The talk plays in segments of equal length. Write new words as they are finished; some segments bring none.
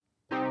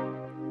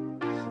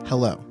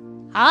Hello.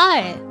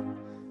 Hi.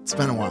 It's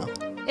been a while.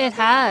 It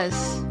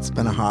has. It's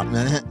been a hot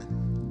minute.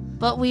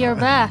 But we are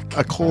back.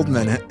 A cold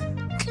minute.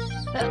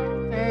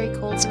 Very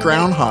cold. It's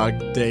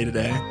Groundhog Day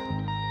today.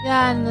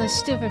 Yeah, and the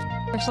stupid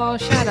saw a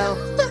shadow.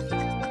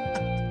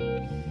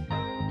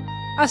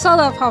 I saw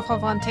that pop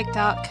up on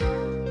TikTok.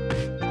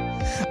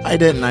 I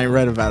didn't. I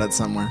read about it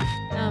somewhere.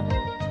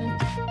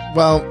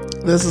 Well,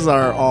 this is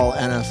our all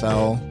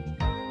NFL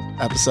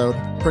episode.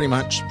 Pretty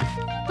much.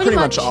 Pretty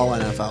much all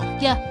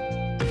NFL. Yeah.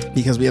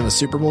 Because we have a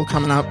Super Bowl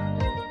coming up.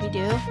 We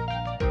do.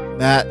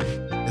 That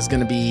is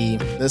going to be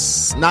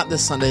not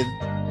this Sunday,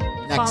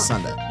 next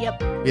Sunday.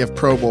 Yep. We have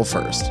Pro Bowl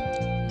first.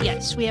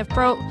 Yes, we have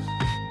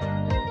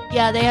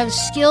Yeah, they have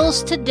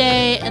skills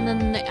today, and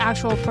then the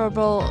actual Pro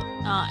Bowl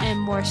and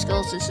more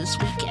skills is this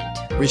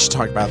weekend. We should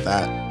talk about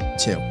that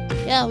too.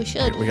 Yeah, we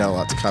should. We got a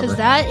lot to cover. Because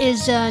that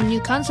is a new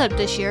concept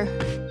this year.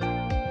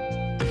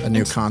 A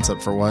new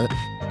concept for what?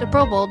 The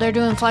Pro Bowl. They're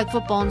doing flag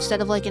football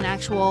instead of like an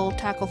actual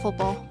tackle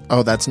football.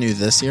 Oh, that's new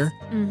this year?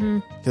 Mm-hmm.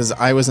 Because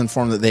I was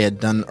informed that they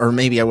had done, or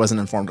maybe I wasn't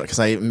informed because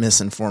I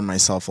misinformed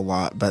myself a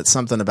lot, but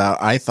something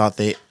about, I thought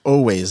they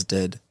always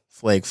did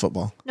flag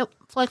football. Nope.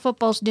 Flag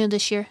football's new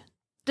this year.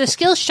 The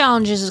skills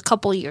challenge is a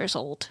couple years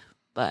old,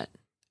 but.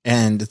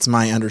 And it's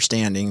my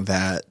understanding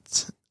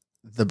that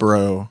the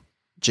bro,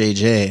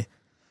 JJ,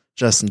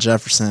 Justin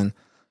Jefferson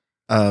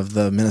of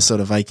the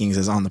Minnesota Vikings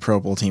is on the Pro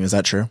Bowl team. Is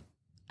that true?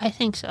 I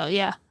think so,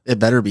 yeah. It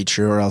better be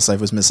true or else I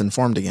was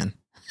misinformed again.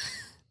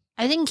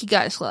 I think he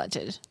got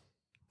selected.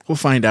 We'll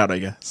find out, I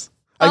guess.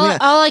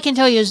 All I can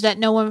tell you is that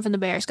no one from the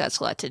Bears got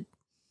selected.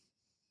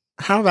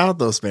 How about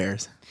those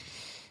Bears?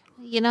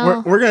 You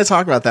know, we're going to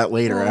talk about that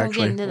later.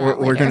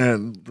 We're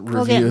going to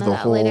review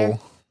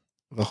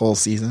the whole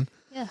season.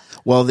 Yeah.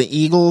 Well, the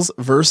Eagles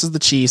versus the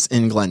Chiefs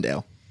in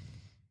Glendale.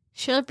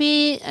 Should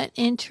be an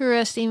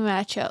interesting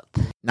matchup.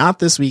 Not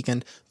this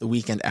weekend, the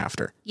weekend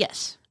after.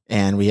 Yes.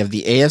 And we have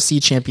the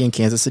AFC champion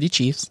Kansas City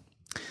Chiefs,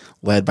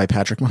 led by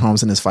Patrick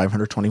Mahomes and his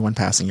 521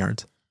 passing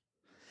yards.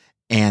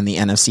 And the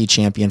NFC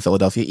champion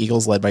Philadelphia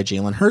Eagles, led by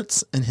Jalen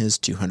Hurts and his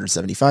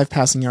 275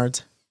 passing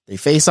yards. They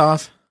face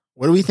off.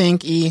 What do we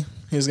think, E?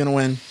 Who's going to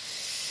win?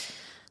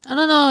 I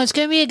don't know. It's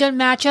going to be a good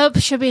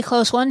matchup. Should be a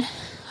close one.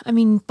 I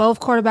mean, both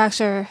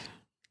quarterbacks are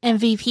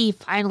MVP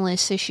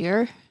finalists this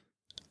year.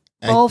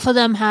 Both of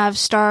them have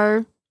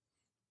star.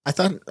 I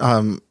thought,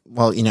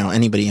 well, you know,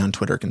 anybody on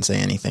Twitter can say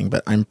anything,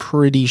 but I'm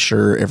pretty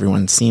sure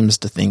everyone seems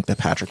to think that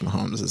Patrick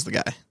Mahomes is the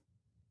guy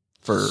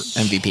for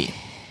MVP.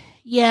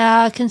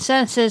 Yeah,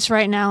 consensus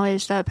right now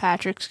is that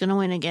Patrick's going to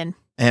win again.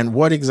 And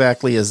what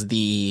exactly is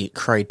the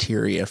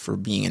criteria for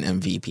being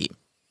an MVP?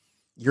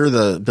 You're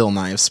the Bill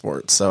Nye of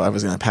sports, so I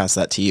was going to pass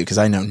that to you because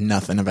I know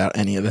nothing about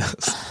any of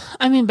this.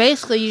 I mean,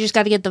 basically, you just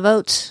got to get the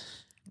votes.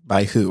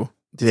 By who?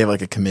 Do they have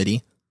like a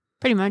committee?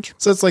 Pretty much.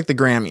 So it's like the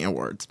Grammy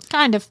Awards.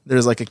 Kind of.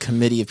 There's like a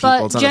committee of people.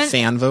 But it's not a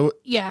fan vote?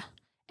 Yeah.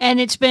 And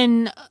it's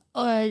been,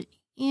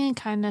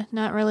 kind of.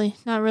 Not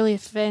really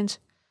fans.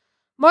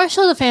 More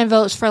so the fan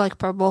votes for like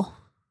Pro Bowl.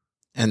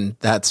 And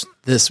that's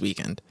this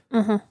weekend.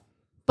 Mm-hmm.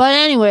 But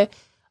anyway,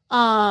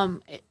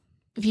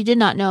 if you did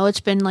not know, it's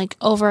been like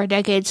over a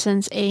decade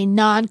since a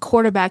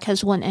non-quarterback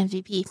has won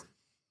MVP.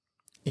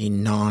 A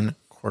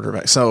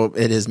non-quarterback. So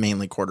it is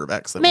mainly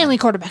quarterbacks. Mainly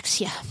quarterbacks,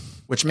 yeah.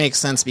 Which makes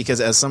sense because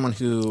as someone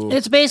who...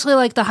 It's basically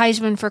like the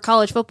Heisman for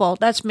college football.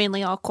 That's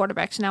mainly all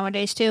quarterbacks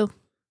nowadays, too.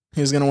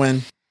 Who's going to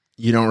win?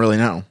 You don't really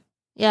know.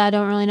 Yeah, I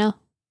don't really know.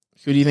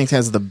 Who do you think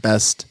has the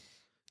best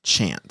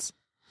chance?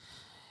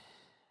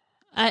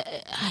 I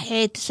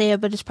hate to say it,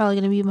 but it's probably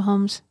going to be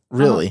Mahomes.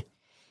 Really?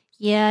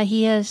 Yeah,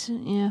 he has,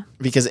 yeah.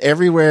 Because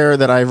everywhere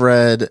that I've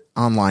read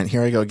online...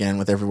 Here I go again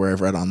with everywhere I've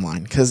read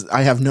online. Because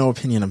I have no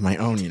opinion of my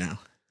own, you know.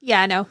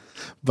 Yeah, I know.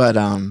 But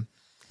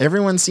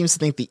everyone seems to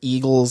think the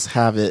Eagles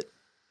have it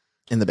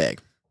in the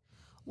bag.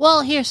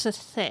 Well, here's the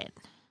thing.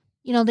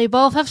 You know, they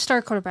both have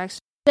star quarterbacks.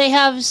 They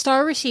have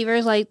star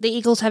receivers, like the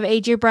Eagles have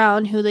A.J.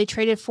 Brown, who they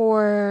traded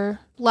for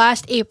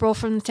last April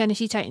from the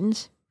Tennessee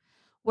Titans.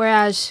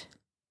 Whereas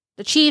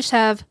the Chiefs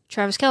have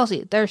Travis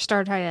Kelce, their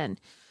star tight end,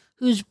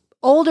 whose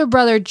older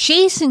brother,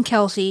 Jason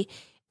Kelce,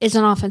 is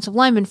an offensive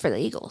lineman for the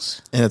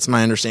Eagles. And it's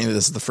my understanding that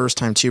this is the first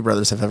time two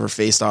brothers have ever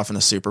faced off in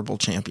a Super Bowl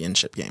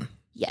championship game.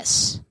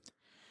 Yes.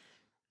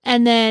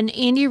 And then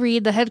Andy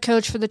Reid, the head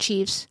coach for the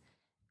Chiefs,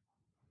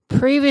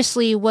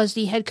 previously was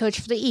the head coach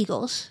for the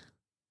Eagles.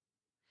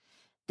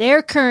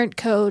 Their current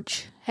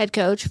head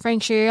coach,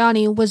 Frank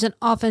Sirianni, was an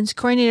offense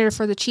coordinator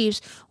for the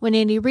Chiefs when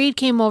Andy Reid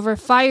came over,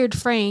 fired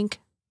Frank.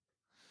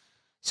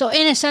 So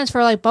in a sense,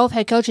 for like both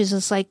head coaches,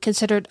 it's like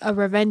considered a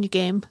revenge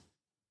game.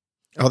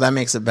 Oh, that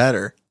makes it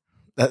better.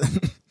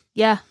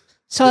 Yeah.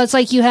 So it's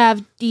like you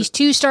have these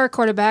two star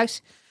quarterbacks,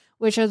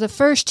 which are the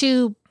first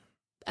two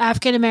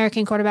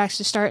African-American quarterbacks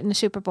to start in the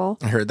Super Bowl.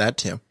 I heard that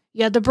too.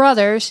 You have the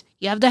brothers.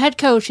 You have the head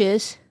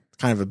coaches.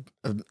 Kind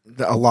of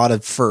a lot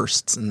of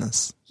firsts in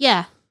this.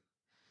 Yeah.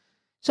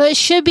 So it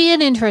should be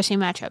an interesting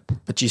matchup.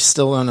 But you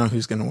still don't know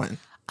who's going to win.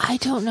 I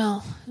don't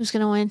know who's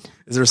going to win.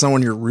 Is there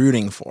someone you're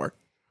rooting for?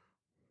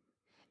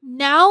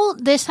 Now,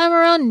 this time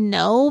around,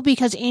 no,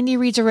 because Andy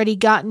Reid's already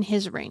gotten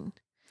his ring.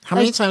 How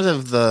many times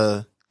have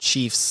the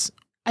Chiefs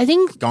I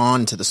think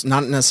gone to the,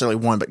 not necessarily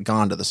won, but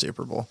gone to the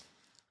Super Bowl?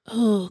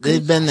 Oh,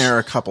 they've been there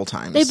a couple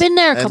times. They've been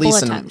there a couple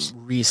of times.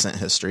 Recent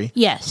history.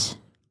 Yes.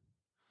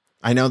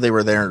 I know they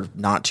were there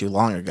not too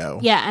long ago.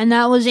 Yeah, and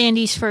that was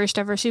Andy's first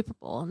ever Super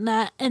Bowl.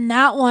 And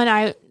that one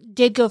I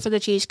did go for the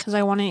Chiefs because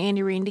I wanted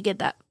Andy Reid to get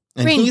that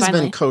and ring. He's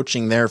finally been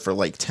coaching there for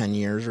like 10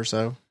 years or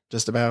so,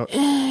 just about.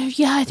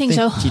 Yeah, I think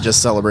so. He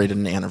just celebrated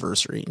an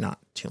anniversary not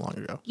too long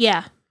ago.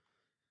 Yeah.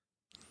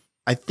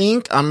 I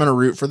think I'm going to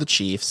root for the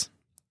Chiefs.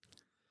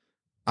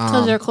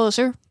 Because they're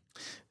closer.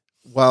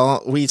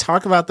 Well, we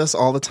talk about this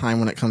all the time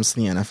when it comes to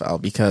the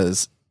NFL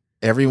because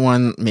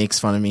everyone makes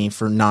fun of me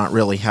for not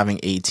really having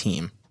a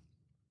team.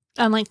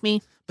 Unlike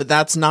me. But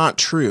that's not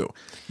true.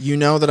 You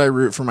know that I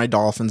root for my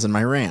Dolphins and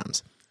my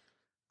Rams.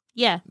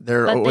 Yeah.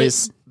 They're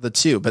always the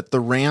two. But the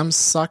Rams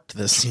sucked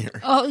this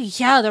year. Oh,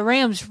 yeah, the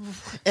Rams.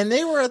 And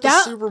they were at the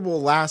Super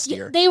Bowl last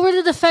year. They were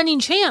the defending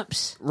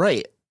champs.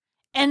 Right.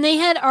 And they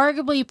had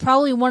arguably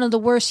probably one of the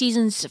worst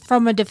seasons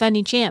from a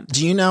defending champ.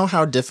 Do you know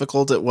how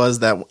difficult it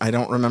was that I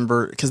don't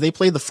remember? Because they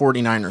played the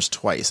 49ers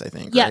twice, I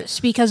think. Yes,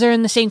 right? Because they're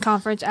in the same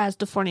conference as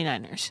the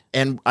 49ers.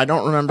 And I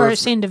don't remember. Or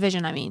same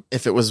division, I mean.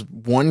 If it was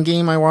one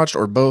game I watched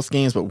or both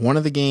games, but one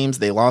of the games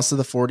they lost to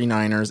the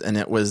 49ers and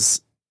it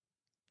was,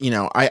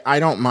 I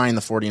don't mind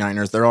the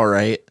 49ers. They're all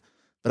right.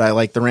 But I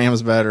like the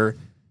Rams better.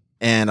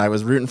 And I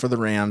was rooting for the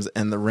Rams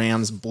and the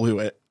Rams blew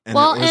it. And it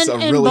was a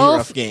really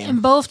rough game.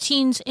 And both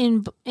teams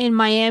in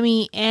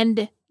Miami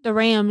and the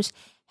Rams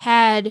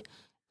had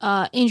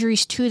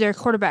injuries to their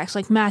quarterbacks.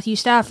 Like Matthew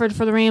Stafford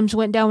for the Rams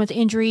went down with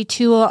injury.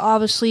 Tua,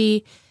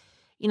 obviously,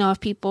 if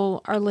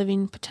people are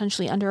living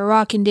potentially under a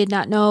rock and did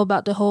not know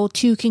about the whole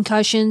 2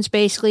 concussions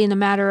basically in a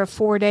matter of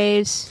 4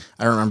 days.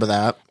 I remember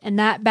that. And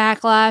that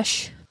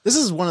backlash. This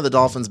is one of the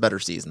Dolphins' better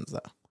seasons, though.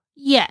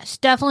 Yes,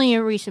 definitely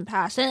a recent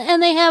past.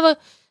 And they have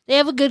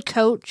a good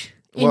coach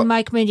in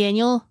Mike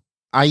McDaniel.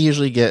 I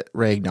usually get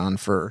ragged on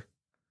for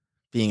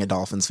being a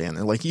Dolphins fan.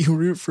 They're like, you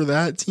root for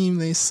that team,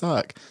 they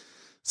suck.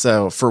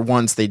 So for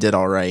once, they did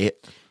all right.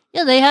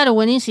 Yeah, they had a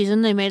winning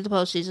season. They made the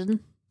postseason.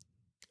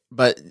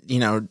 But,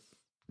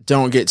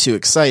 don't get too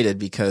excited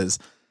because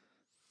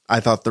I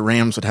thought the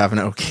Rams would have an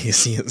okay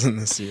season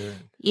this year.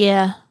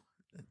 Yeah.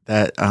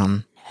 That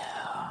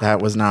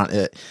was not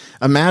it.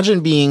 Imagine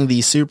being the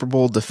Super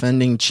Bowl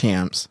defending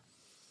champs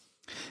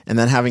and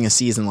then having a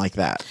season like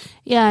that.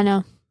 Yeah, I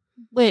know.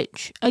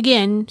 Which,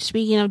 again,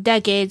 speaking of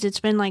decades, it's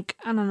been like,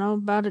 I don't know,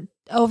 about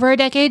over a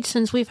decade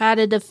since we've had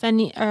a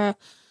defending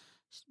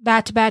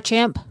back-to-back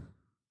champ.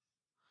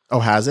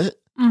 Oh, has it?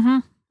 Mm-hmm.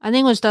 I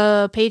think it was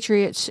the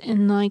Patriots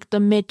in like the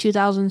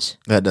mid-2000s.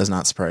 That does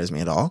not surprise me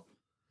at all.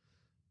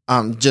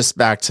 Just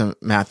back to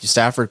Matthew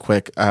Stafford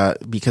quick,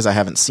 because I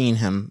haven't seen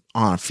him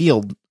on a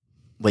field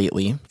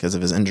lately because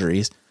of his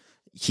injuries.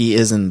 He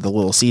is in the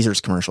Little Caesars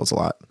commercials a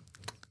lot.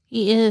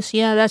 He is,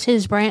 yeah. That's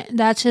his brand.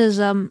 That's his,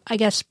 I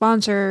guess,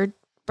 sponsored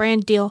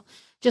brand deal.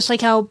 Just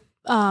like how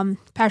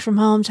Patrick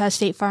Mahomes has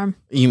State Farm.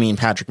 You mean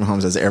Patrick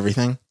Mahomes has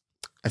everything?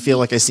 I feel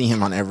like I see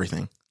him on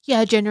everything.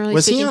 Yeah, generally.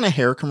 Was he on a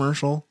hair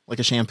commercial, like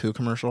a shampoo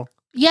commercial?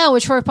 Yeah,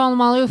 with Troy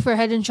Polamalu for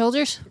Head and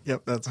Shoulders.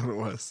 Yep, that's what it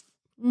was.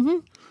 Mm-hmm.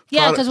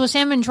 Yeah, because with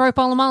him and Troy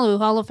Polamalu,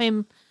 Hall of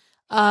Fame.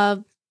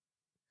 I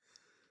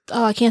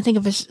can't think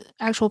of his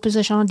actual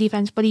position on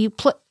defense, but he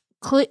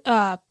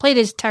played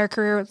his entire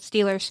career with the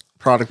Steelers.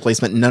 Product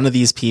placement. None of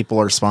these people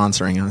are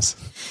sponsoring us.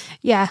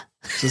 Yeah.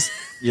 Just,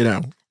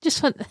 I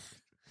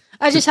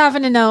just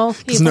happen to know.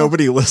 Because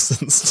nobody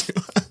listens to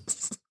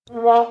us.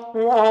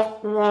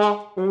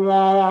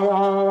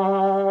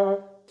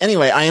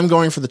 Anyway, I am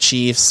going for the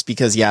Chiefs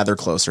because, they're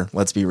closer.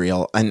 Let's be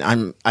real. And I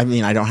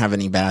don't have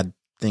any bad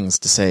things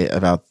to say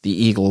about the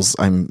Eagles.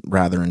 I'm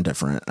rather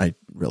indifferent. I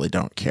really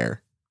don't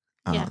care.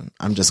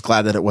 I'm just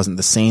glad that it wasn't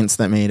the Saints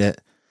that made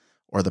it,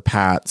 or the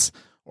Pats,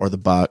 or the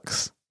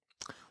Bucks.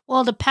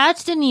 Well, the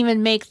Pats didn't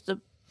even make the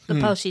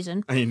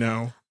postseason. I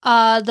know.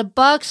 The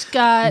Bucks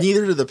got...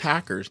 Neither did the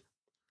Packers.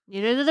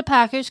 Neither did the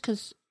Packers,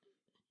 because...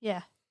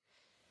 Yeah.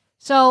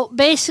 So,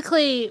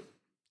 basically,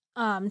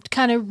 to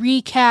kind of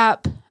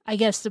recap, I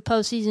guess, the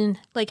postseason,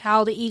 like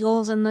how the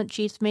Eagles and the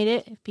Chiefs made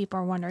it, if people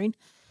are wondering.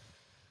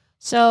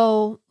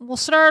 So, we'll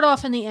start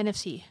off in the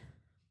NFC.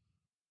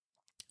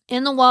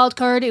 In the wild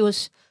card, it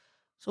was...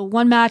 So,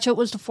 one matchup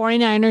was the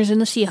 49ers and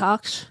the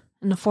Seahawks,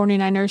 and the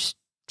 49ers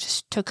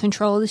just took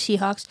control of the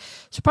Seahawks.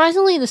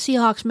 Surprisingly, the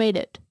Seahawks made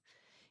it.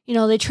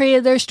 They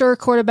traded their star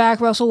quarterback,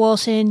 Russell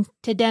Wilson,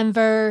 to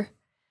Denver.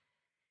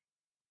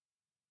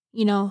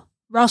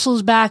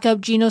 Russell's backup,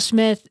 Geno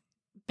Smith,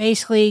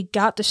 basically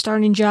got the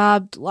starting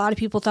job. A lot of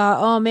people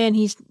thought, oh man,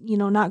 he's,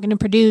 not going to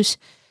produce.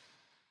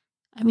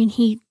 I mean,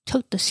 he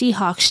took the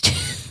Seahawks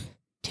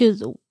to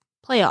the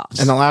playoffs.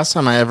 And the last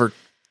time I ever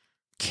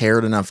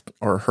cared enough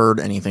or heard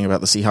anything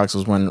about the Seahawks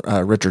was when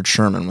Richard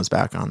Sherman was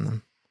back on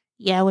them.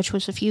 Yeah, which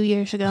was a few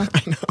years ago.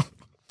 I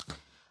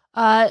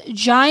know.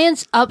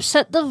 Giants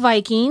upset the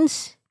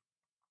Vikings.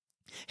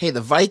 Hey,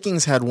 the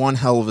Vikings had one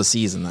hell of a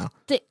season, though.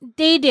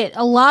 They did.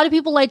 A lot of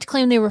people like to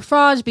claim they were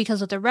frauds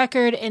because of their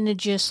record, and it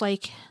just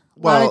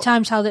a lot of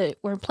times how they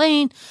were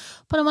playing.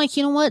 But I'm like,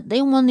 you know what?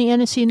 They won the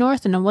NFC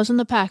North, and it wasn't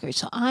the Packers,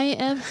 so I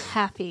am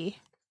happy.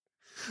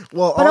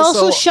 Well, but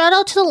also shout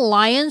out to the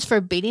Lions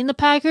for beating the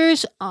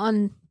Packers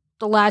on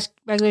the last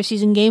regular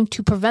season game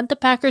to prevent the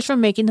Packers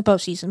from making the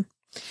postseason.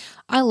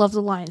 I love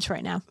the Lions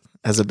right now.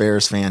 As a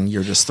Bears fan,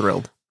 you're just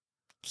thrilled.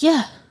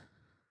 Yeah,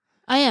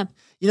 I am.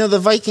 You know, the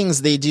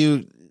Vikings, they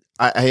do...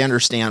 I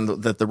understand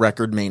that the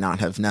record may not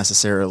have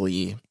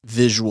necessarily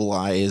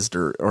visualized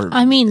or...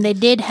 I mean, they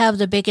did have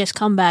the biggest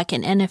comeback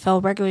in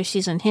NFL regular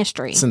season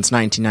history. Since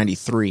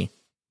 1993.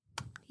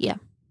 Yeah.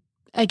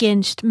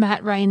 Against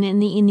Matt Ryan and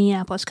the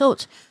Indianapolis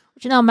Colts.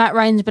 Which, you know, Matt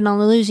Ryan's been on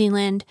the losing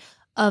end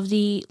of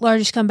the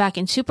largest comeback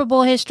in Super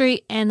Bowl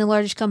history and the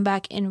largest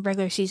comeback in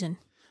regular season.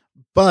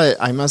 But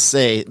I must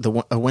say,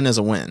 a win is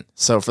a win.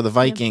 So for the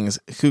Vikings,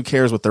 who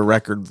cares what their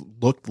record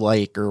looked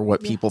like or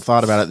what people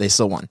thought about it? They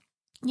still won.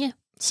 Yeah.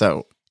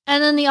 So,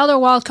 and then the other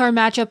wild card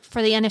matchup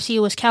for the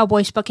NFC was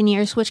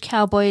Cowboys-Buccaneers, which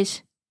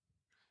Cowboys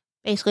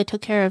basically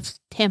took care of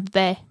Tampa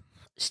Bay.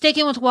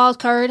 Sticking with wild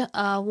card,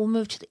 we'll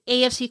move to the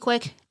AFC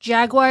quick.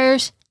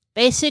 Jaguars,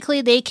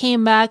 basically they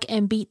came back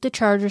and beat the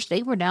Chargers.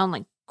 They were down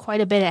like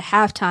quite a bit at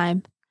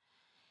halftime.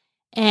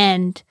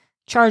 And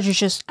Chargers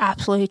just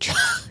absolutely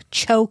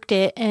choked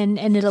it and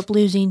ended up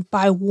losing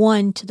by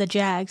 1 to the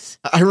Jags.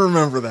 I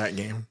remember that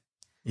game.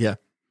 Yeah.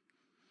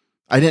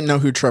 I didn't know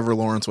who Trevor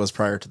Lawrence was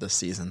prior to this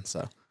season,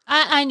 so.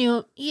 I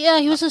knew.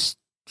 Yeah, he was a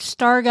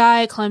star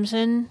guy at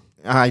Clemson.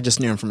 I just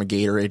knew him from a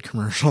Gatorade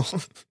commercial.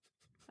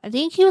 I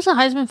think he was a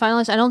Heisman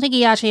finalist. I don't think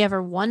he actually ever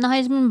won the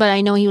Heisman, but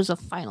I know he was a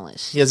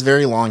finalist. He has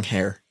very long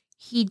hair.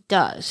 He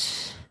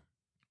does.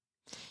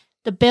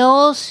 The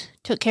Bills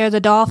took care of the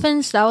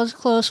Dolphins. That was a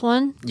close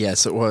one.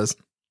 Yes, it was.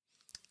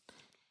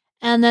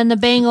 And then the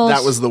Bengals.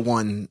 That was the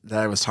one that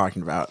I was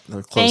talking about.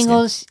 The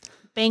close game.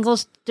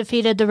 Bengals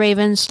defeated the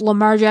Ravens.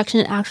 Lamar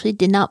Jackson actually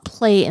did not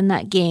play in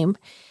that game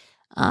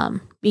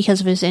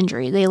because of his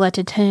injury. They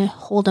elected to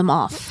hold him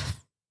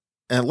off.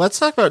 And let's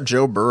talk about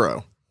Joe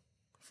Burrow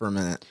for a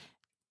minute.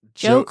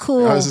 Joe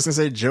Cool. I was just going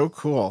to say Joe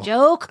Cool.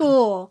 Joe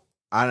Cool.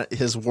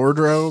 His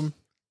wardrobe,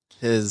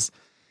 his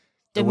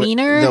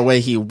demeanor, the way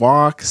he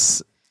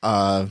walks.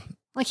 Like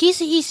he's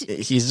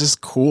just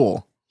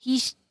cool.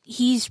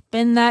 He's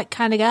been that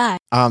kind of guy.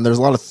 There's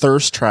a lot of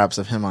thirst traps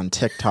of him on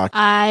TikTok.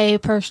 I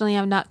personally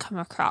have not come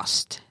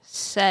across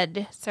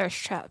said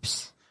thirst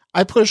traps.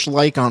 I pushed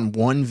like on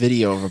one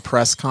video of a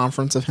press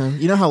conference of him.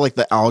 You know how like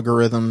the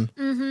algorithm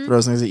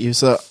throws things at you?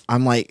 So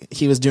I'm like,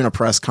 he was doing a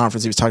press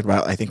conference. He was talking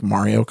about, I think,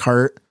 Mario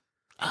Kart.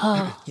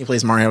 Oh. He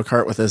plays Mario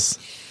Kart with his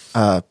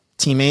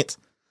teammates.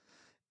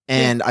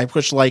 And I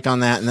pushed like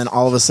on that, and then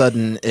all of a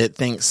sudden it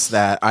thinks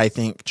that I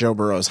think Joe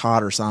Burrow's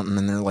hot or something,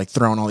 and they're like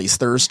throwing all these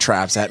thirst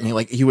traps at me.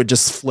 Like he would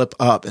just flip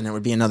up, and it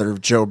would be another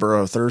Joe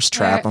Burrow thirst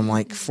trap. Right. I'm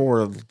like,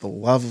 for the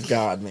love of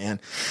God, man.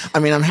 I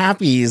mean, I'm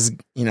happy he's,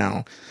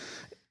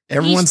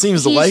 everyone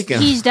seems to like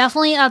him. He's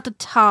definitely at the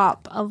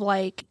top of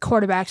like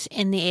quarterbacks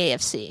in the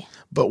AFC.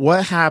 But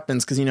what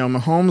happens, because,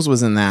 Mahomes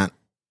was in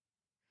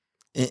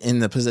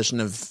the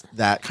position of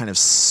that kind of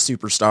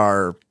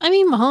superstar. I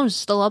mean, Mahomes is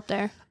still up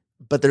there.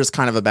 But there's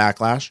kind of a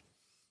backlash.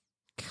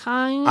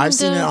 I've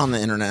seen it on the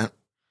internet.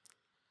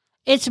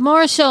 It's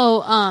more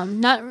so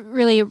not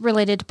really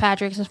related to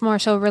Patrick. It's more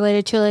so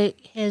related to like,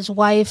 his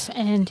wife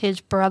and his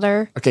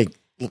brother. Okay,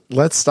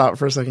 let's stop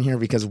for a second here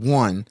because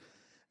one,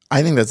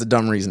 I think that's a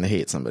dumb reason to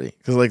hate somebody.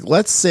 Because like,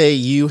 let's say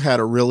you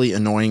had a really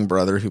annoying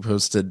brother who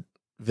posted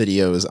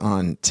videos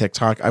on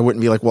TikTok. I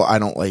wouldn't be like, well, I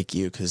don't like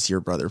you because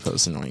your brother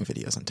posts annoying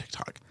videos on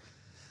TikTok.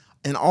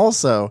 And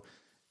also,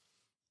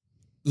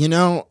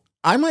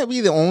 I might be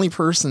the only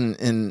person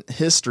in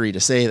history to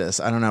say this.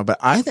 I don't know, but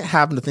I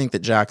happen to think that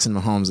Jackson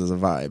Mahomes is a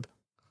vibe.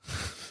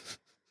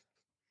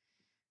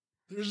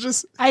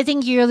 I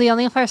think you're the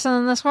only person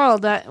in this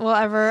world that will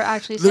ever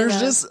actually say that.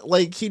 Just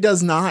like, he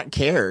does not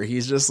care.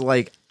 He's just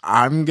like,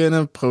 I'm going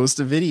to post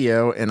a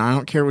video and I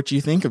don't care what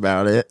you think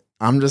about it.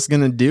 I'm just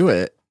going to do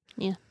it.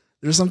 Yeah.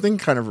 There's something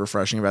kind of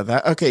refreshing about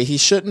that. Okay, he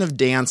shouldn't have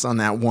danced on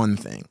that one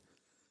thing.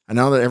 I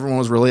know that everyone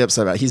was really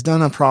upset about it. He's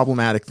done a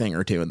problematic thing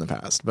or two in the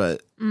past,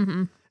 but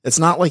it's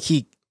not like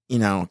he,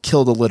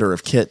 killed a litter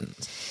of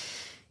kittens.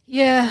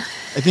 Yeah.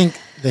 I think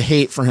the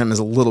hate for him is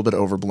a little bit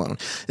overblown.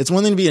 It's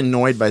one thing to be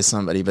annoyed by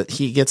somebody, but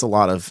he gets a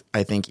lot of,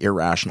 I think,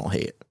 irrational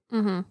hate.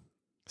 Mm-hmm.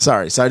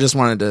 Sorry. So I just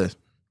wanted to...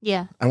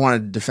 Yeah. I wanted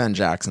to defend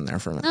Jackson there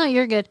for a minute. No,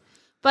 you're good.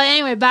 But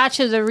anyway, back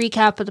to the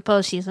recap of the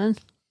postseason.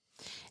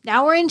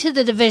 Now we're into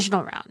the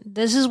divisional round.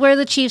 This is where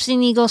the Chiefs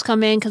and Eagles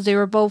come in because they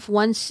were both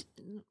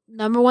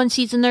number one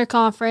seeds in their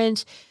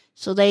conference.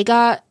 So they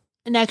got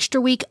an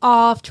extra week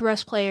off to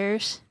rest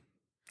players.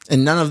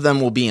 And none of them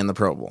will be in the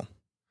Pro Bowl.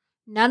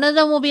 None of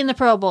them will be in the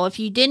Pro Bowl. If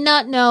you did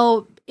not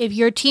know, if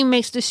your team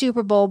makes the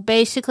Super Bowl,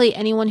 basically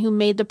anyone who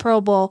made the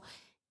Pro Bowl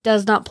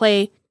does not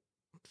play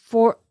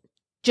for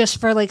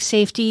like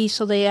safety,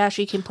 so they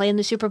actually can play in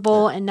the Super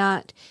Bowl and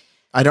not...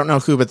 I don't know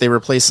who, but they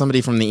replaced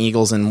somebody from the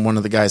Eagles, and one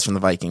of the guys from the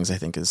Vikings, I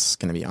think, is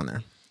going to be on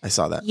there. I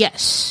saw that.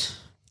 Yes.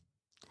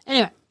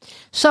 Anyway,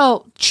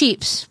 so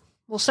Chiefs.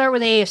 We'll start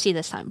with the AFC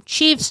this time.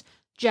 Chiefs,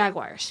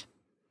 Jaguars.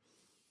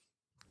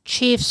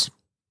 Chiefs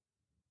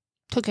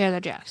took care of the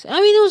Jags. I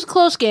mean, it was a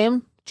close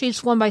game.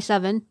 Chiefs won by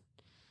 7.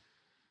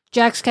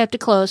 Jags kept it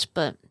close,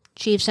 but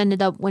Chiefs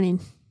ended up winning.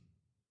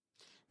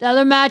 The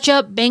other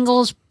matchup,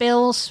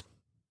 Bengals-Bills.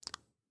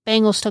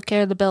 Bengals took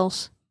care of the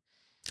Bills.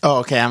 Oh,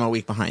 okay. I'm a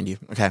week behind you.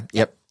 Okay.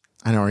 Yep.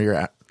 I know where you're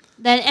at.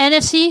 Then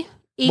NFC,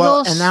 Eagles.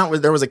 Well,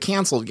 and there was a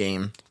canceled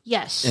game.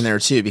 Yes. In there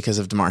too because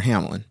of DeMar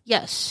Hamlin.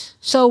 Yes.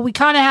 So we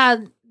kind of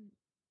had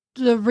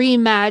the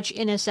rematch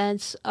in a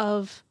sense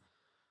of.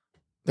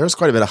 There was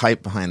quite a bit of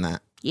hype behind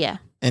that. Yeah.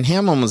 And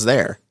Hamlin was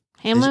there.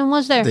 Hamlin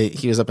was there.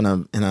 He was up in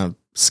a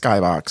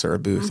skybox or a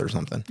booth or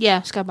something. Yeah,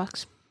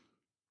 skybox.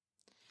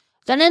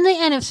 Then in the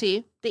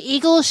NFC, the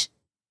Eagles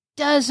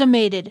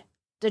decimated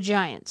the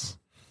Giants.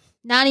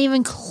 Not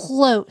even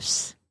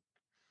close.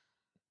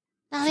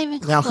 Not even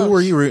close. Now, who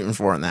were you rooting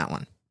for in that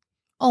one?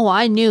 Oh,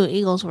 I knew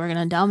Eagles were going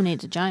to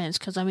dominate the Giants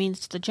because, I mean,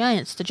 it's the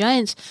Giants. The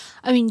Giants,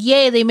 I mean,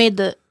 yay, they made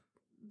the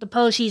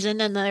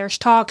postseason, and there's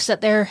talks that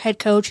their head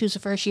coach, who's a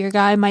first-year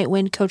guy, might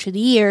win Coach of the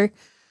Year,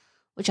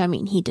 which, I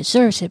mean, he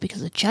deserves it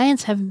because the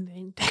Giants haven't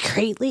been that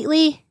great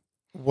lately.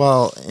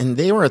 Well, and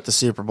they were at the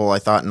Super Bowl, I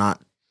thought, not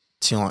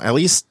too long, at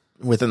least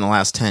within the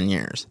last 10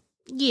 years.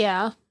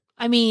 Yeah.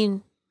 I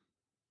mean,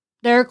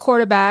 their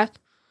quarterback,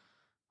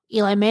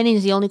 Eli Manning,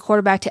 is the only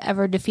quarterback to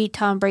ever defeat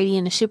Tom Brady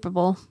in a Super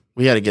Bowl.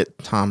 We got to get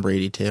Tom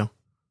Brady, too.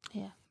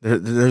 Yeah.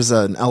 There's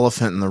an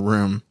elephant in the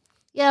room.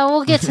 Yeah,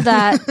 we'll get to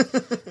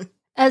that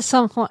at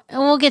some point. And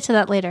we'll get to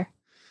that later.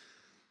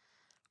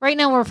 Right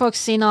now, we're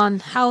focusing on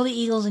how the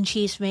Eagles and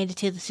Chiefs made it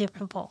to the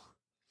Super Bowl.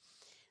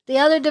 The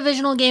other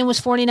divisional game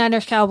was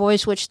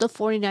 49ers-Cowboys, which the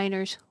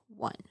 49ers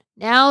won.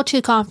 Now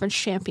to conference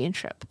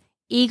championship.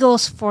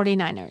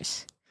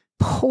 Eagles-49ers.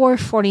 Poor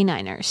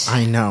 49ers.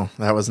 I know.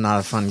 That was not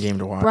a fun game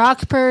to watch.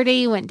 Brock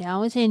Purdy went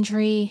down with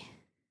injury.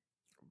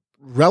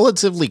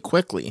 Relatively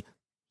quickly.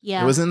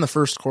 Yeah. It was in the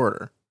first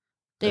quarter.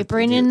 They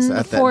bring in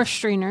the fourth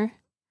stringer.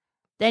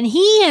 Then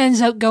he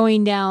ends up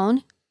going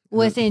down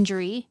with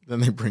injury.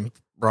 Then they bring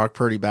Brock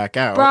Purdy back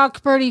out.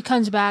 Brock Purdy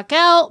comes back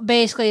out.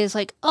 Basically, it's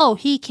like, oh,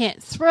 he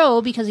can't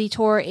throw because he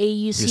tore a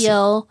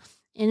UCL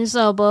in his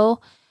elbow,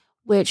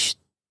 which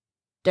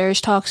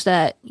there's talks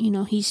that,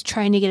 he's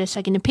trying to get a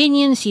second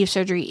opinion, see if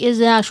surgery is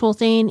an actual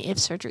thing. If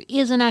surgery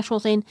is an actual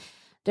thing,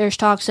 there's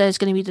talks that it's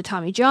going to be the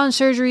Tommy John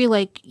surgery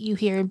like you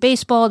hear in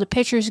baseball, the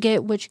pitchers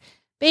get, which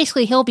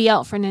basically he'll be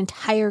out for an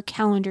entire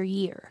calendar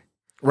year.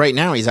 Right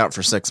now, he's out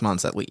for 6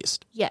 months at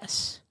least.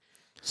 Yes.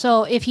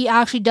 So if he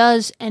actually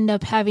does end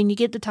up having to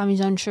get the Tommy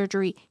John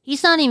surgery,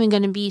 he's not even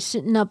going to be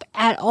sitting up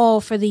at all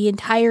for the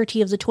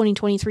entirety of the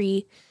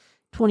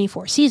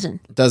 2023-24 season.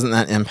 Doesn't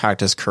that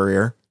impact his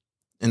career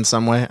in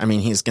some way? I mean,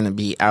 he's going to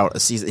be out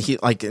a season.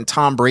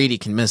 Tom Brady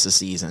can miss a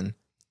season.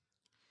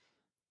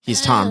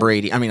 He's Tom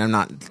Brady. I mean, I'm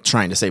not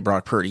trying to say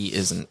Brock Purdy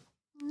isn't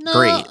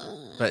great,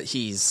 but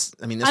this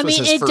was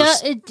his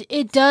first.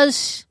 It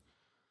does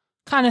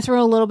kind of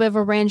throw a little bit of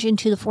a wrench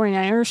into the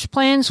 49ers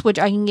plans, which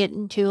I can get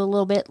into a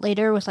little bit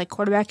later with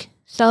quarterback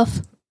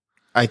stuff.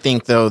 I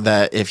think, though,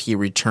 that if he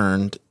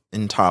returned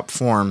in top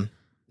form,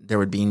 there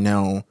would be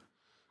no...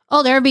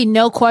 Oh, there would be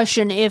no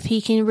question if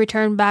he can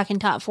return back in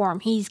top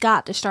form. He's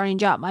got the starting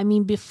job. I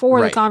mean,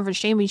 before the conference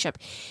championship,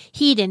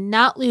 he did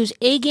not lose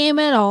a game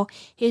at all.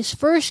 His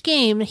first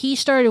game he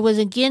started was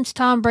against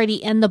Tom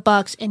Brady and the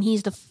Bucs, and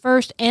he's the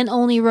first and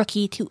only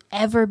rookie to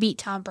ever beat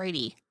Tom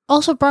Brady.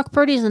 Also, Brock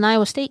Purdy is an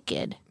Iowa State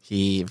kid.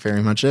 He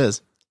very much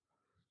is.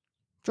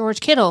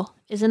 George Kittle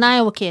is an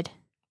Iowa kid.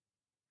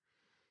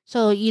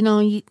 So,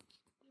 you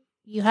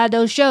had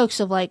those jokes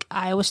of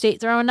Iowa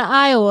State throwing to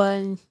Iowa.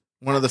 And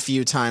one of the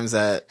few times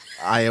that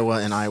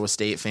Iowa and Iowa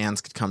State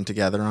fans could come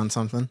together on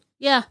something.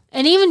 Yeah.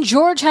 And even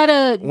George had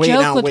a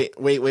joke with...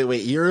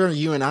 Wait. You're a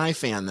UNI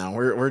fan now.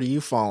 Where do you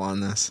fall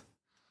on this?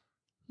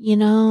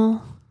 I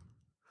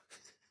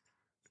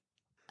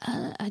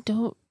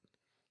don't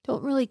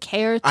really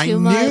care too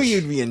much. I knew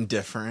you'd be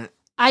indifferent.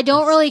 I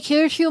don't really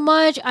care too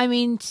much. I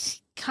mean,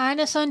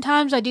 kind of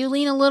sometimes I do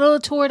lean a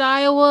little toward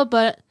Iowa,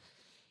 but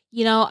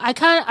I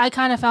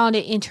kind of found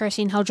it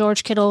interesting how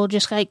George Kittle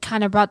just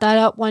kind of brought that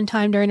up one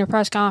time during a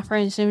press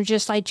conference and was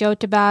just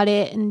joked about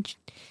it and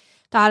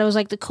thought it was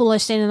the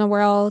coolest thing in the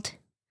world.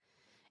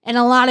 And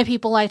a lot of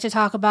people like to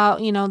talk about,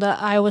 the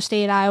Iowa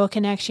State-Iowa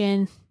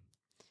connection.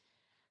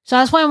 So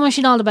that's why I'm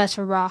wishing all the best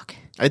for Brock.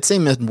 I'd say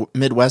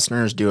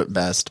Midwesterners do it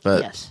best,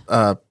 but yes.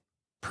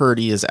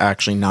 Purdy is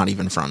actually not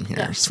even from here.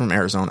 Yeah. He's from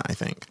Arizona, I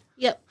think.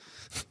 Yep.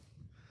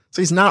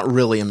 So he's not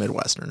really a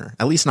Midwesterner,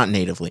 at least not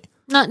natively.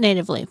 Not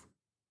natively.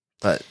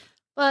 But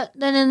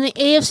then in the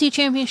AFC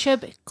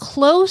Championship,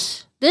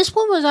 close. This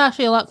one was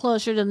actually a lot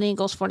closer than the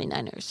Eagles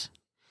 49ers.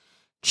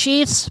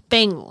 Chiefs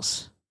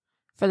Bengals.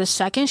 For the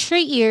second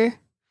straight year.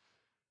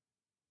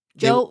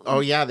 They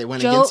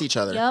went against each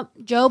other. Yep.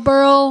 Joe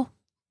Burrow,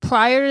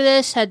 prior to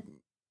this, had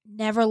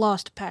never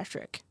lost to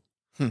Patrick.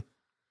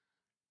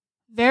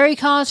 Very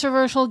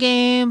controversial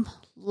game.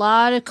 A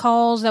lot of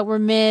calls that were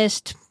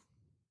missed.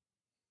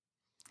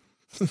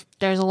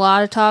 There's a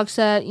lot of talks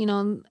that,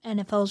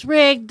 NFL's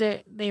rigged.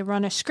 They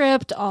run a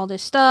script, all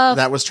this stuff.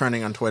 That was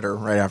trending on Twitter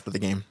right after the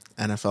game.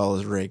 NFL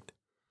is rigged.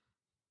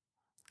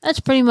 That's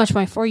pretty much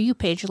my For You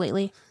page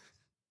lately.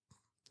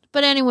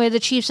 But anyway, the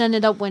Chiefs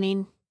ended up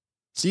winning.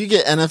 So you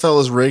get NFL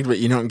is rigged, but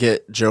you don't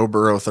get Joe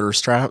Burrow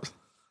thirst traps?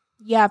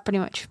 Yeah, pretty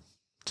much.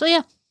 So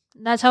yeah,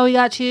 that's how we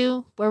got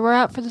to where we're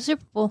at for the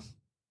Super Bowl,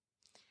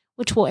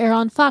 which will air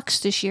on Fox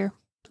this year.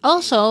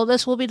 Also,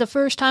 this will be the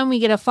first time we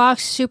get a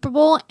Fox Super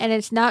Bowl, and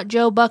it's not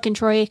Joe Buck and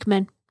Troy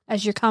Aikman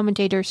as your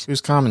commentators.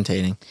 Who's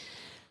commentating?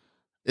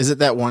 Is it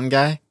that one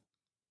guy?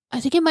 I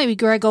think it might be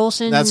Greg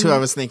Olson. That's who I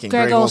was thinking.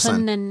 Greg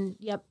Olson. And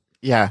yep.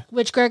 Yeah.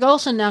 Which Greg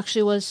Olson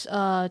actually was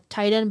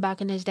tight end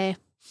back in his day.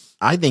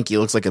 I think he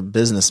looks like a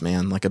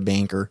businessman, like a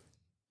banker.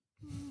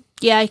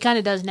 Yeah, he kind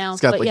of does now. He's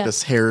got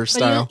this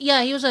hairstyle.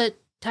 He was a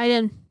tight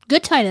end.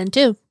 Good tight end,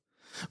 too.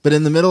 But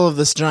in the middle of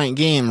this giant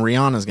game,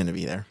 Rihanna's going to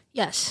be there.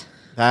 Yes.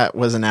 That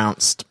was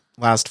announced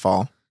last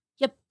fall.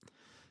 Yep.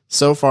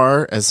 So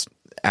far, as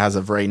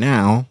of right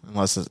now,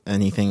 unless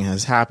anything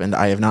has happened,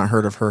 I have not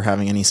heard of her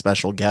having any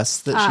special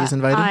guests that she's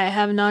invited. I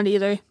have not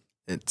either.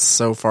 It's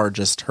so far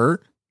just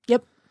her.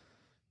 Yep.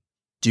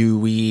 Do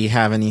we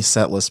have any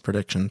set list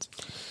predictions?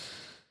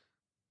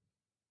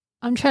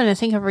 I'm trying to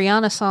think of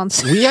Rihanna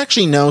songs. We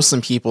actually know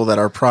some people that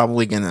are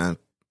probably going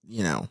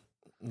to,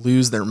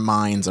 lose their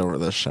minds over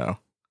this show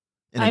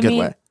in a good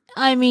way.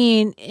 I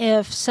mean,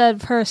 if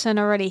said person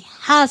already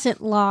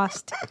hasn't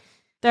lost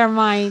their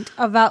mind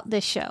about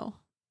this show.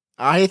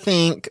 I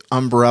think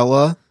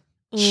Umbrella,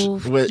 Ooh,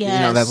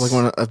 that's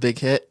like a big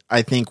hit.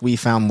 I think We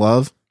Found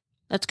Love.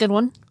 That's a good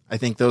one. I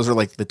think those are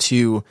like the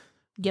two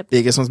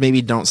biggest ones.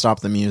 Maybe Don't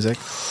Stop the Music.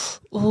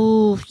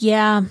 Ooh,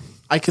 yeah.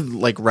 I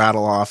could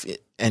rattle off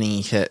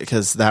any hit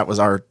because that was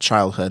our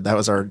childhood. That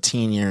was our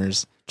teen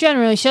years.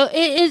 Generally, so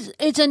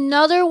it's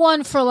another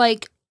one for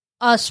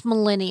us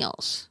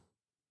millennials.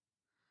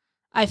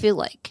 I feel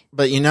like.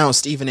 But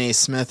Stephen A.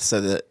 Smith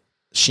said that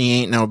she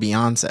ain't no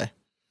Beyonce.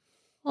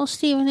 Well,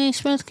 Stephen A.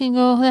 Smith can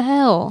go to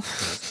hell.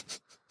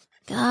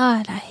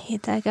 God, I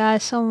hate that guy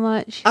so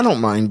much. I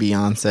don't mind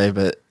Beyonce,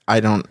 but I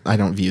don't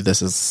view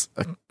this as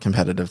a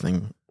competitive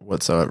thing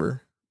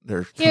whatsoever.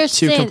 They're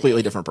two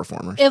completely different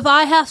performers. If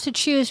I have to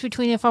choose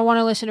between if I want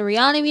to listen to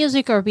Rihanna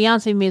music or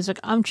Beyonce music,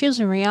 I'm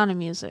choosing Rihanna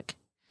music.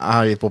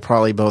 I will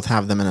probably both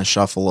have them in a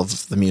shuffle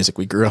of the music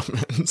we grew up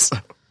in. So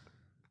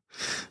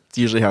it's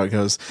usually how it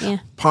goes. Yeah.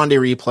 Ponde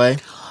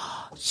Replay.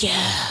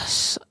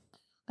 Yes.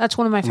 That's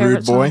one of my favorite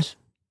Rude Boy. songs.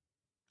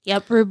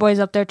 Yep, Rude Boy's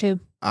up there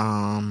too.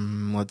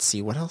 Let's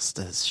see. What else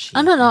does she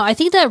I don't know. I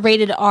think that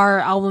Rated R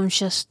album's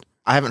just...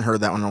 I haven't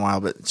heard that one in a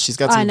while, but she's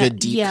got some good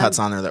deep cuts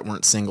on there that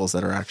weren't singles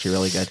that are actually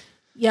really good.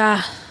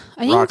 Yeah.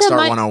 I think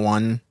Rockstar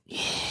 101.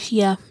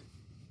 Yeah.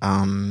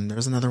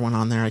 There's another one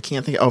on there. I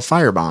can't think. Oh,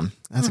 Firebomb.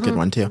 That's a good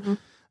one too. Mm-hmm.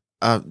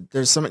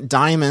 There's some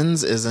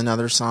Diamonds is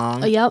another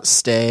song. Yep.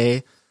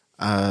 Stay.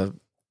 Love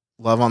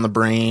on the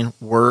Brain.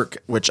 Work,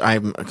 which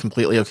I'm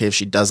completely okay if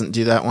she doesn't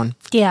do that one.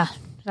 Yeah,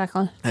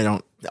 exactly. I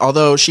don't.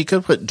 Although she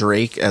could put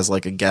Drake as a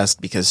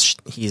guest because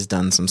he's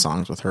done some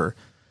songs with her.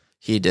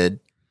 He did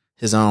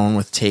his own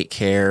with Take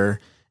Care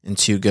and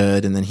Too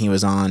Good, and then he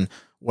was on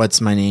What's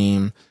My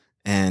Name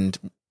and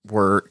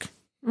Work.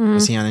 Mm-hmm.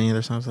 Was he on any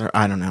other songs there?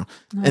 I don't know.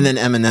 No. And then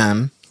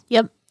Eminem.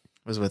 Yep.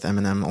 Was with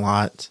Eminem a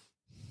lot.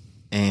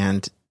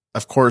 And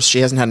of course,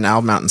 she hasn't had an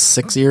album out in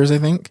 6 years, I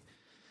think.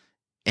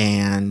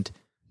 And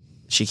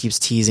she keeps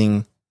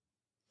teasing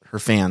her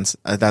fans.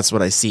 That's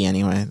what I see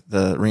anyway.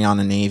 The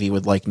Rihanna Navy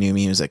would like new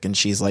music. And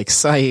she's like,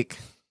 psych,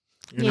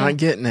 you're not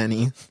getting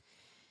any.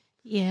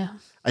 Yeah.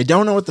 I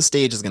don't know what the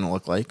stage is going to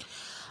look like.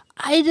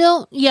 I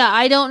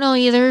don't know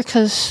either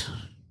because,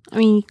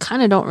 you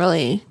kind of don't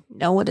really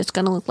know what it's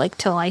going to look like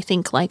till I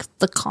think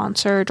the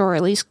concert or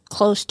at least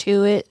close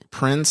to it.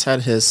 Prince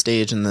had his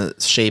stage in the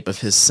shape of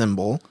his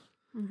symbol.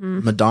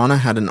 Mm-hmm. Madonna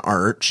had an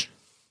arch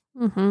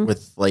mm-hmm.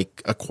 with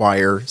a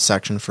choir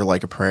section for a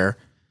prayer.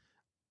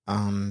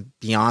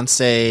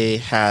 Beyonce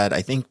had,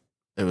 I think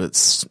it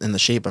was in the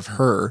shape of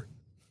her.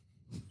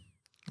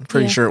 I'm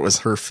pretty sure it was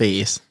her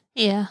face.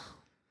 Yeah.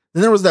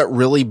 Then there was that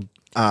really,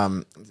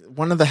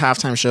 one of the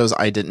halftime shows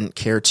I didn't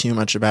care too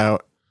much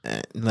about,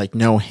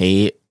 no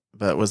hate,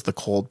 but was the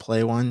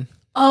Coldplay one.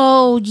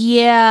 Oh,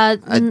 yeah. It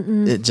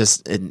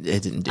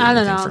didn't do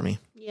anything for me.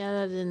 Yeah,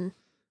 that didn't.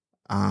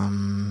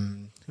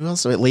 Who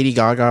else? Lady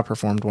Gaga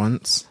performed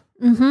once.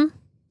 Mm-hmm.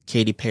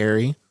 Katy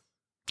Perry.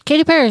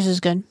 Katy Perry's is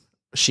good.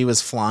 She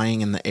was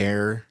flying in the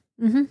air.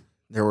 Mm-hmm.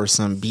 There were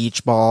some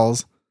beach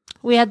balls.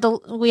 We had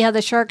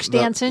the sharks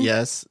dancing.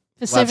 Yes.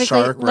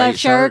 Specifically, left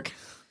shark.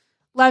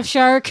 Left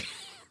shark.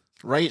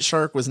 Right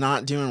shark was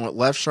not doing what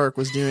left shark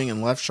was doing,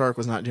 and left shark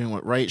was not doing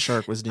what right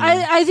shark was doing.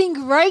 I think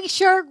right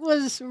shark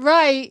was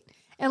right,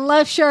 and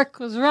left shark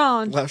was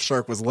wrong. Left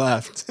shark was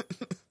left.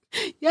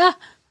 Yeah,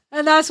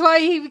 and that's why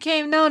he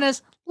became known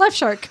as Left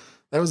Shark.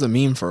 That was a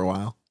meme for a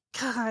while.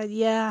 God,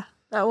 yeah,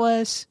 that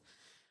was.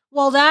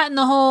 Well, that and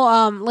the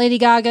whole Lady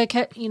Gaga,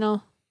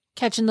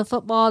 catching the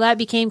football, that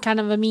became kind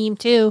of a meme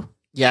too.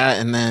 Yeah,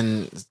 and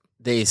then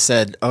they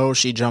said, "Oh,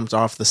 she jumped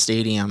off the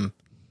stadium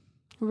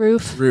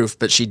roof,"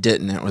 but she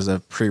didn't. It was a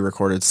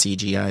pre-recorded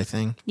CGI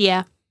thing.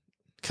 Yeah,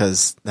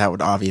 because that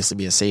would obviously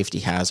be a safety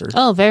hazard.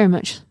 Oh, very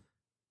much.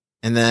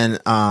 And then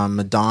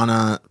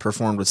Madonna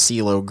performed with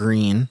CeeLo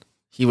Green.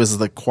 He was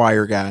the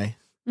choir guy.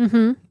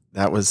 Mm-hmm.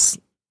 That was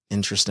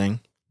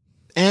interesting.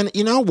 And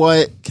you know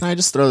what? Can I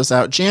just throw this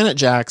out? Janet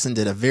Jackson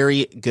did a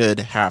very good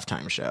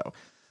halftime show.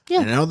 Yeah.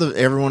 I know that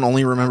everyone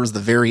only remembers the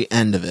very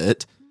end of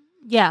it.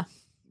 Yeah.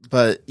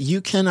 But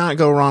you cannot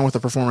go wrong with the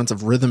performance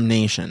of Rhythm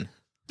Nation.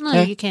 No,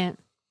 Okay? you can't.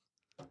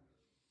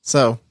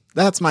 So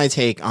that's my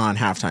take on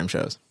halftime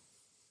shows.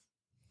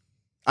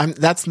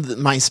 That's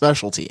my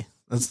specialty.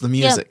 That's the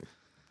music. Yeah.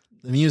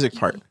 The music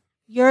part.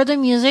 You're the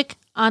music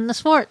on the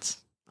sports.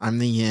 I'm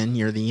the yin,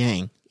 you're the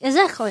yang.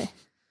 Exactly.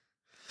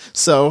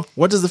 So,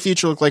 what does the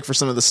future look like for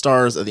some of the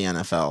stars of the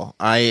NFL?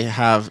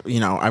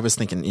 I was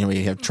thinking,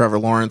 we have Trevor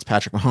Lawrence,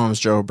 Patrick Mahomes,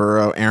 Joe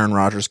Burrow, Aaron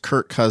Rodgers,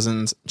 Kirk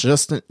Cousins,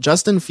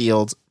 Justin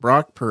Fields,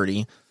 Brock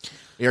Purdy.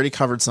 We already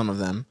covered some of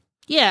them.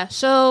 Yeah,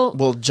 so...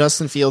 Will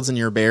Justin Fields and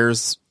your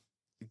Bears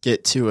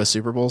get to a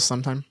Super Bowl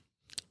sometime?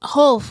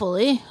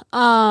 Hopefully.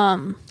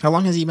 How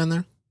long has he been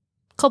there?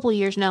 Couple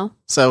years now.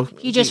 So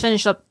he just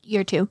finished up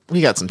year 2.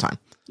 We got some time.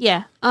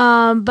 Yeah.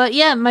 But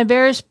yeah, my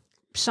Bears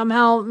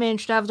somehow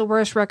managed to have the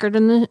worst record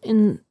in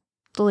the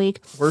league.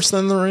 Worse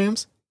than the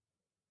Rams?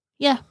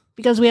 Yeah,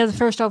 because we have the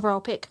first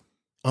overall pick.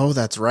 Oh,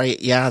 that's right.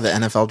 Yeah, the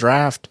NFL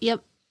draft.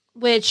 Yep.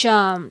 Which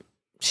shout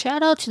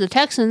out to the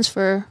Texans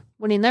for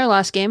winning their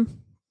last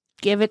game.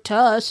 Give it to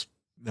us.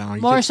 No,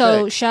 more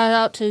so, shout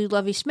out to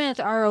Lovie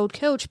Smith, our old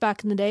coach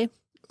back in the day.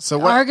 So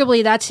what?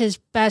 Arguably, that's his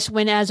best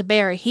win as a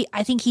Bear.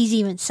 I think he's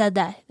even said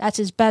that. That's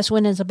his best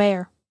win as a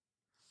Bear.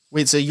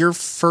 Wait, so your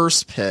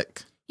first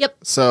pick? Yep.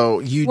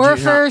 So we're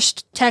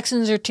first,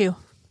 Texans are 2.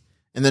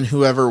 And then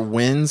whoever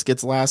wins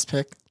gets last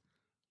pick?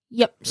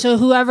 Yep. So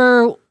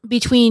whoever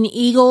between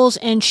Eagles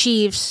and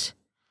Chiefs.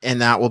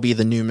 And that will be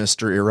the new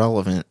Mr.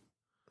 Irrelevant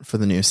for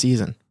the new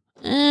season.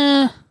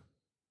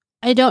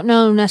 I don't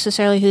know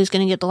necessarily who's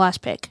going to get the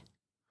last pick.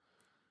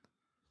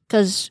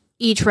 Because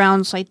each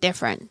round's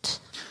different.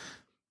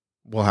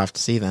 We'll have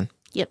to see then.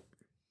 Yep.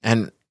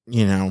 And,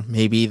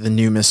 maybe the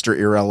new Mr.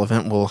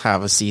 Irrelevant will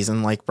have a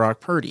season like Brock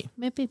Purdy.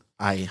 Maybe.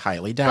 I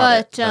highly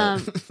doubt it.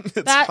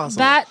 But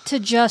back to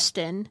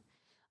Justin.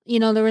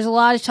 There was a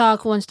lot of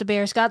talk once the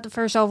Bears got the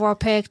first overall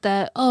pick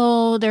that,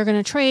 they're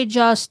going to trade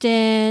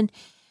Justin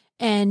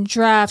and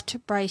draft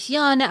Bryce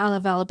Young out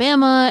of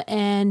Alabama.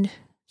 And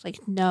it's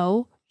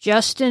no.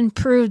 Justin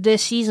proved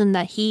this season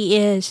that he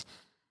is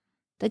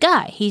the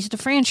guy. He's the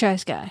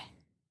franchise guy.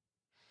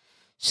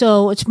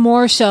 So it's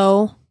more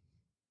so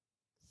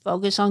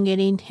focus on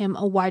getting him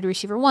a wide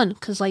receiver 1.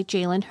 Because like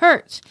Jalen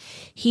Hurts,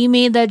 he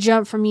made that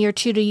jump from year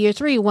 2 to year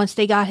 3 once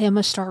they got him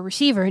a star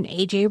receiver in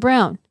A.J.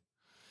 Brown.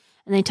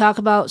 And they talk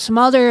about some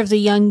other of the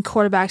young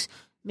quarterbacks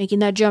making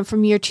that jump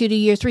from year 2 to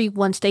year 3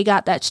 once they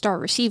got that star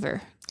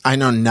receiver. I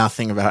know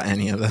nothing about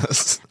any of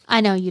this.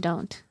 I know you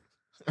don't.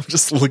 I'm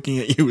just looking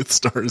at you with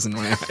stars in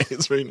my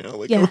eyes right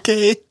now.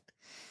 Okay.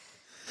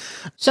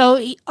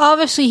 So,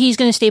 obviously, he's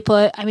going to stay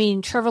put. I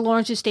mean, Trevor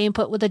Lawrence is staying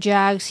put with the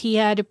Jags. He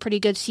had a pretty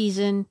good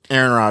season.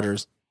 Aaron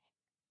Rodgers.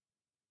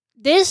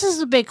 This is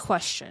the big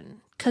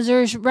question.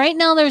 Because right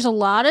now, there's a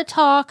lot of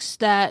talks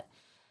that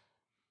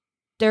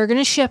they're going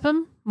to ship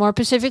him, more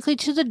specifically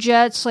to the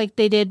Jets, like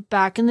they did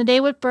back in the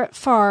day with Brett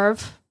Favre.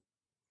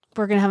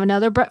 We're going to have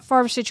another Brett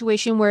Favre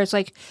situation where it's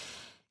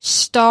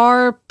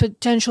star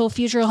potential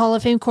future Hall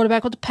of Fame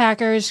quarterback with the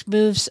Packers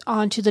moves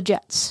on to the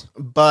Jets.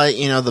 But,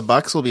 the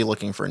Bucs will be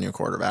looking for a new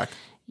quarterback.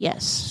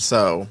 Yes.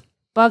 So.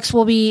 Bucs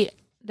will be,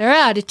 they're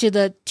added to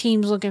the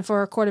teams looking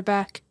for a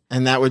quarterback.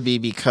 And that would be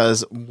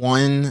because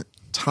one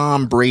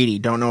Tom Brady,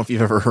 don't know if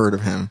you've ever heard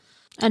of him,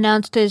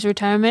 announced his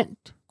retirement,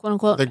 quote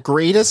unquote. The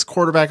greatest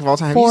quarterback of all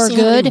time. Have you seen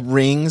how many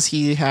rings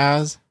he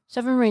has?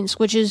 7 rings,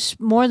 which is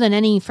more than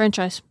any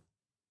franchise.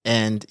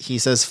 And he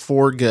says,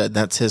 "For good."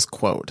 That's his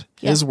quote.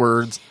 His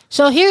words.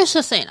 So here's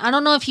the thing. I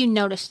don't know if you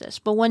noticed this,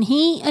 but when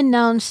he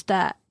announced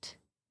that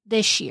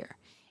this year,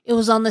 it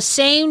was on the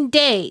same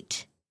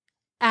date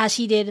as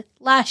he did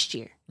last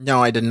year.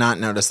 No, I did not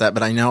notice that,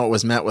 but I know it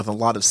was met with a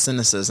lot of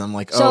cynicism.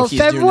 He's February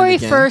doing it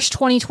again. 1st,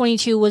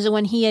 2022 was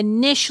when he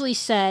initially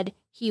said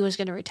he was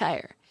going to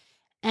retire.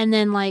 And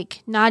then,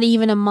 not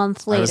even a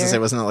month later. I was going to say,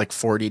 wasn't it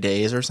 40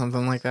 days or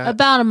something like that?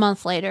 About a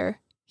month later,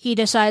 he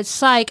decides,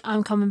 psych,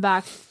 I'm coming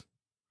back.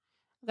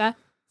 Okay.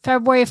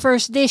 February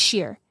 1st this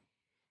year.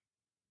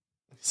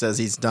 He says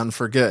he's done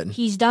for good.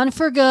 He's done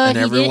for good.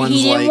 And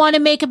he didn't want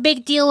to make a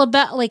big deal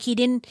about,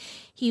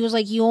 he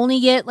was you only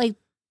get,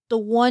 the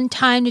one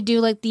time to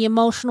do, the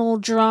emotional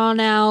drawn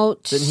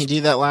out. Didn't he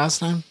do that last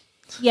time?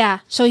 Yeah.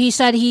 So he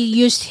said he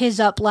used his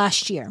up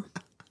last year.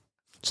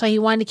 So he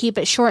wanted to keep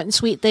it short and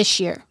sweet this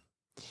year.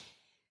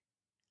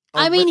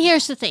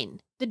 Here's the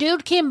thing. The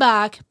dude came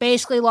back,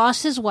 basically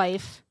lost his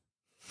wife,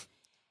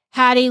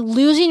 had a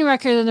losing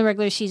record in the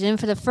regular season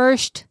for the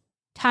first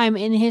time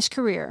in his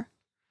career,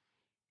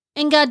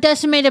 and got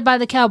decimated by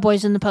the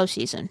Cowboys in the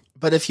postseason.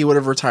 But if he would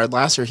have retired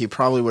last year, he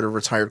probably would have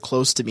retired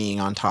close to being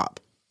on top.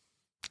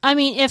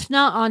 If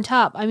not on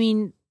top,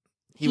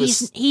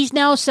 he's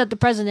now set the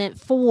precedent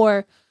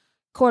for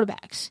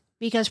quarterbacks.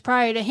 Because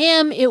prior to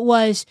him, it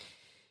was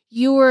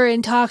you were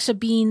in talks of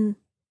being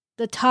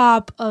the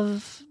top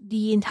of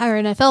the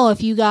entire NFL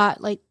if you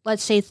got, like,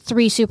 let's say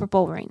 3 Super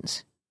Bowl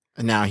rings.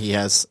 And now he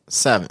has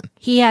 7.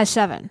 He has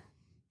 7.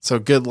 So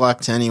good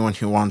luck to anyone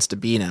who wants to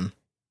beat him.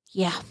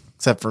 Yeah.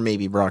 Except for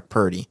maybe Brock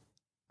Purdy.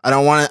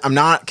 I'm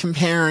not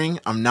comparing.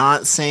 I'm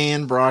not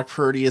saying Brock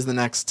Purdy is the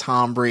next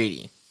Tom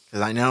Brady.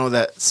 Because I know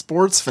that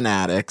sports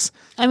fanatics,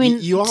 I mean,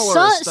 you all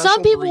are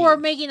some people breed. were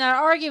making that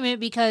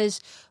argument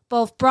because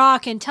both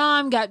Brock and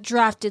Tom got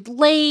drafted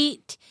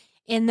late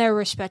in their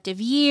respective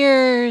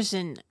years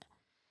and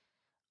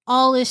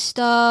all this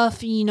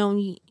stuff. You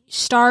know,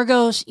 star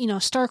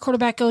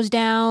quarterback goes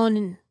down,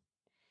 and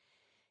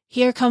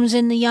here comes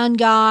in the young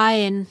guy.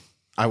 And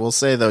I will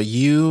say, though,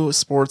 you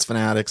sports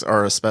fanatics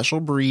are a special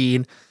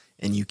breed,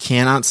 and you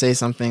cannot say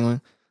something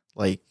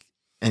like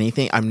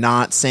anything. I'm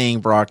not saying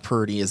Brock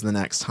Purdy is the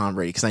next Tom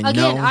Brady because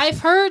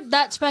I've heard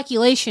that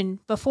speculation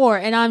before,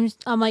 and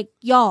I'm like,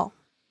 y'all,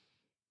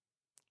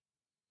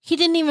 he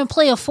didn't even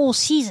play a full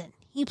season.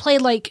 He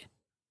played like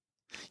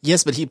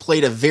yes, but he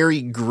played a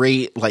very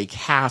great like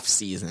half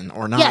season,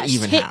 or not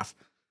even half.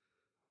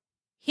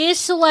 His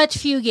select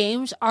few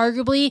games,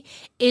 arguably,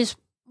 is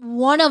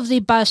one of the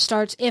best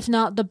starts, if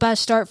not the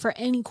best start for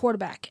any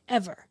quarterback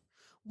ever.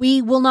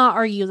 We will not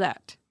argue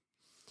that.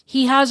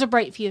 He has a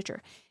bright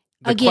future.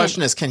 The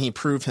question is, can he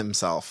prove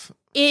himself?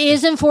 It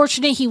is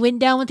unfortunate he went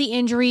down with the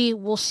injury.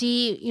 We'll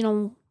see,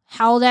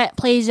 how that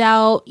plays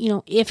out.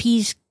 If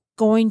he's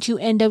going to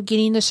end up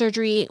getting the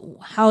surgery,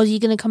 how is he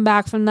going to come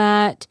back from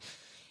that?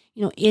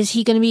 Is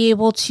he going to be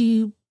able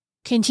to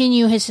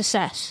continue his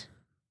success?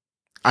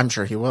 I'm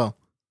sure he will.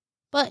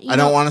 But I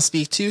don't want to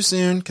speak too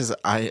soon because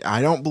I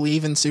don't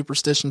believe in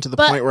superstition to the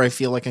point where I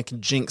feel like I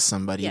can jinx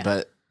somebody. Yeah.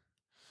 But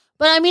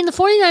I mean, the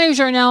 49ers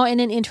are now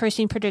in an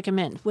interesting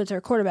predicament with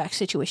their quarterback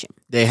situation.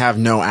 They have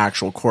no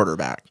actual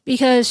quarterback.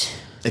 Because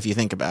if you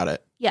think about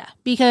it. Yeah,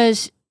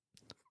 because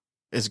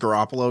is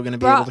Garoppolo going to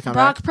be able to come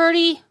back? Brock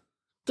Purdy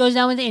goes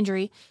down with the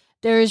injury.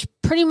 There's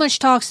pretty much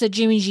talks that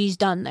Jimmy G's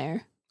done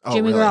there.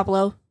 Jimmy really?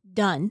 Garoppolo,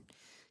 done.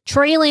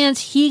 Trey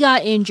Lance, he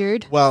got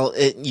injured. Well,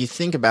 you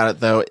think about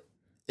it, though,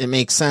 it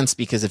makes sense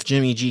because if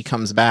Jimmy G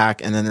comes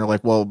back and then they're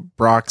like, well,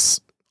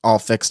 Brock's all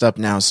fixed up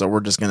now, so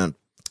we're just going to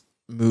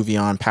move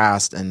on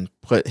past and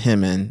put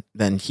him in,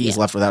 then he's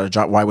left without a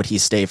job. Why would he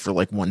stay for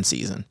like one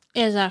season?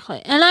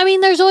 Exactly. And I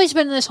mean, there's always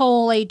been this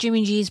whole like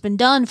Jimmy G's been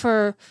done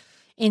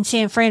in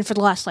San Fran for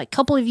the last like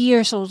couple of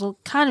years, so it was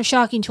kind of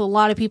shocking to a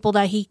lot of people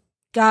that he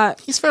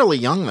got. He's fairly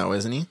young though,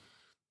 isn't he?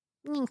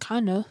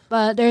 Kind of.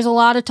 But there's a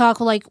lot of talk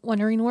like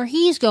wondering where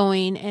he's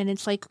going, and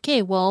it's like,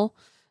 okay, well,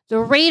 the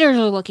Raiders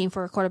are looking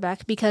for a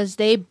quarterback because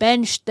they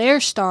benched their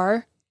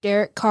star,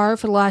 Derek Carr,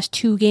 for the last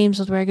 2 games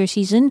of the regular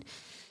season.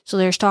 So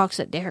there's talks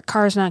that Derek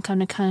Carr's not going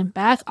to come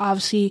back.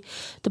 Obviously,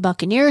 the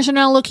Buccaneers are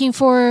now looking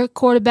for a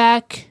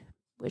quarterback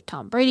with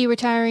Tom Brady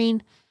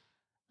retiring.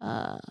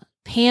 Carolina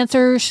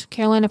Panthers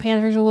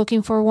are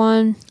looking for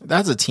one.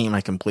 That's a team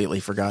I completely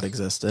forgot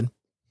existed.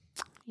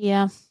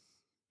 Yeah.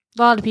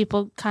 A lot of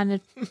people kind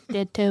of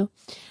did too.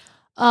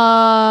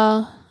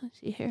 Let's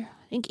see here.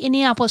 I think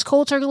Indianapolis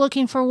Colts are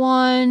looking for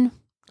one.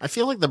 I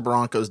feel like the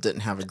Broncos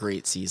didn't have a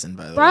great season,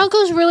 by the way.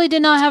 Broncos really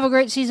did not have a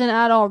great season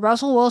at all.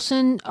 Russell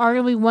Wilson,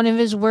 arguably one of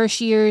his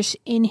worst years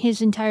in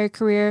his entire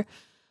career.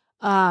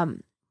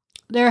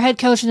 Their head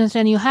coach,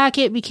 Nathaniel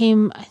Hackett,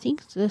 became, I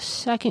think, the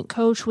second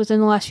coach within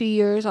the last few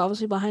years,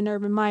 obviously behind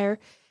Urban Meyer,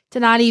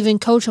 to not even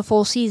coach a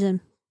full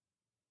season.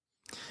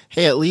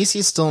 Hey, at least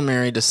he's still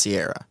married to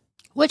Sierra.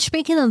 Which,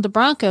 speaking of the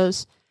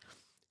Broncos,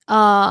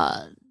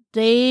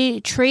 they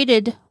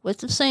traded with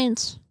the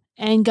Saints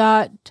and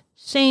got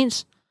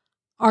Saints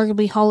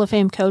arguably Hall of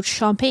Fame coach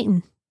Sean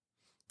Payton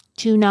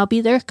to now be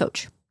their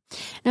coach.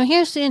 Now,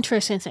 here's the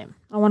interesting thing.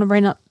 I want to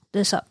bring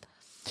this up.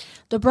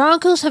 The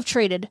Broncos have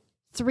traded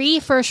 3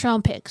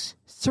 first-round picks,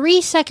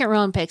 3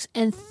 second-round picks,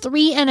 and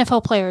 3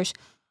 NFL players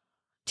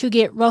to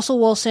get Russell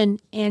Wilson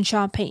and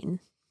Sean Payton.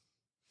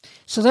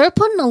 So they're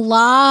putting a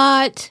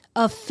lot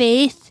of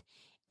faith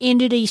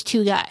into these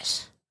 2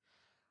 guys.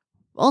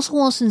 Russell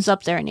Wilson's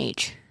up there in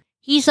age.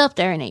 He's up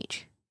there in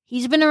age.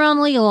 He's been around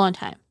the league a long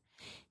time.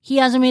 He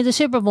hasn't made the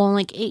Super Bowl in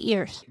like 8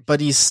 years.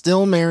 But he's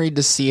still married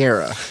to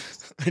Sierra.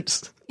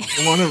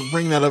 I want to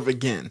bring that up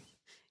again.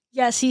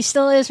 Yes, he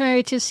still is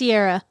married to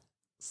Sierra.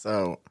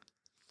 So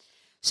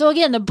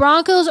again, the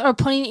Broncos are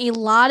putting a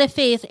lot of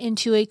faith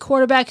into a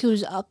quarterback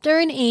who's up there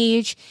in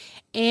age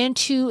and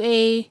to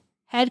a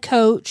head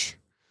coach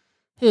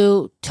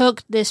who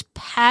took this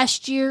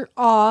past year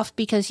off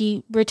because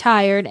he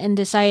retired and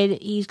decided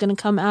he's going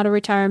to come out of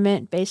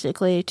retirement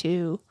basically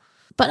to...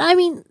 But I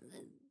mean...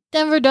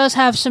 Denver does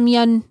have some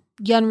young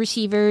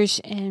receivers,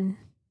 and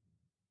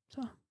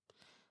so.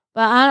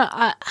 But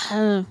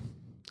I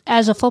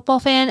as a football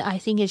fan, I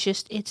think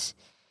that's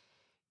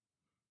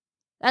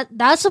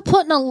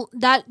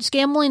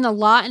gambling a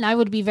lot, and I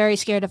would be very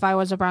scared if I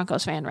was a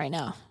Broncos fan right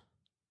now.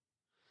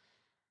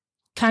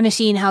 Kind of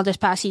seeing how this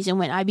past season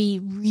went, I'd be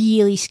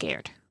really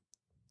scared.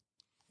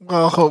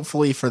 Well,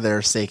 hopefully for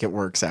their sake, it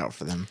works out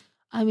for them.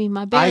 I mean,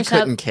 my Bears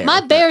have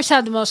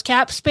the most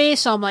cap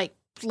space, so I'm like,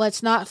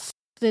 let's not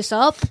this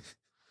up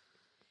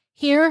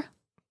here,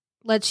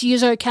 let's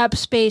use our cap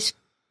space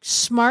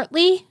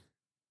smartly.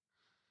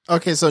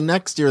 Okay, so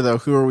next year, though,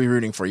 who are we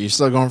rooting for? You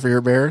still going for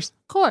your Bears?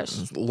 Of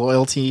course.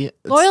 Loyalty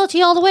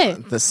all the way.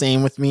 The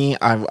same with me.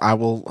 I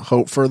will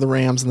hope for the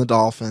Rams and the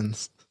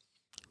Dolphins.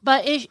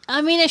 But,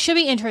 it should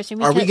be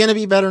interesting. Are we going to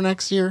be better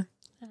next year?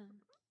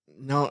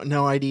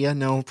 No idea?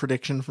 No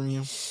prediction from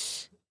you?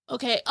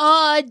 Okay,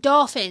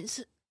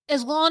 Dolphins.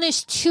 As long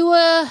as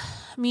Tua,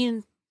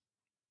 Well,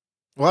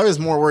 I was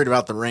more worried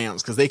about the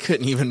Rams because they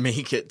couldn't even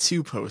make it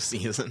to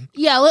postseason.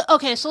 Yeah,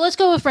 okay, so let's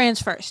go with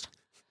Rams first.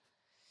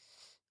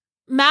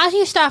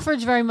 Matthew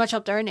Stafford's very much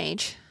up there in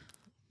age.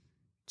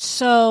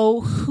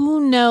 So,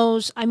 who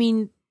knows?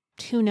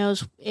 Who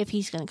knows if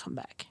he's going to come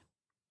back.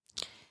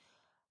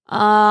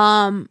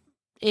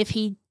 If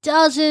he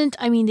doesn't,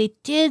 they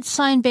did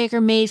sign Baker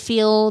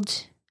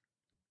Mayfield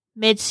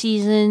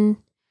mid-season.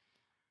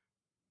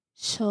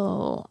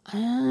 So,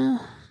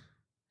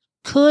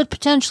 could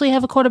potentially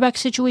have a quarterback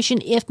situation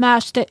if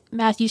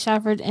Matthew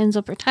Stafford ends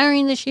up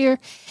retiring this year.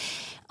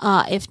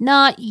 If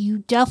not, you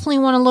definitely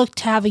want to look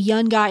to have a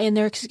young guy in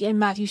there because, again,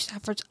 Matthew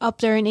Stafford's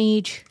up there in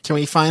age. Can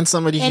we find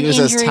somebody who's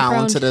as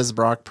talented as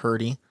Brock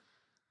Purdy?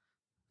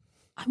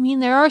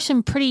 There are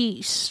some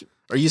pretty...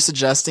 Are you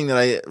suggesting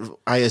that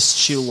I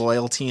eschew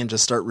loyalty and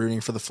just start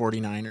rooting for the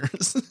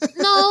 49ers?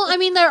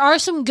 No, there are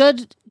some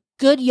good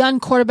young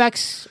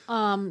quarterbacks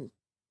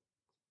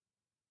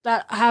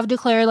that have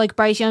declared, like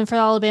Bryce Young for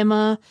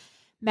Alabama,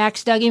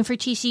 Max Duggan for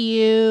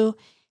TCU,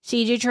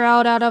 CJ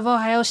Stroud out of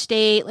Ohio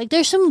State. Like,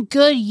 there's some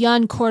good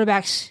young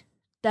quarterbacks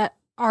that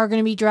are going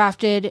to be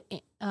drafted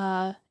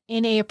in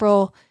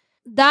April.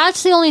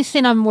 That's the only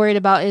thing I'm worried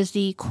about is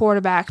the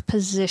quarterback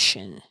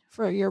position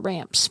for your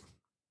Rams.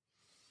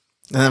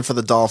 And then for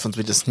the Dolphins,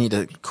 we just need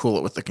to cool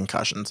it with the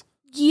concussions.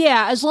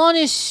 Yeah, as long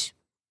as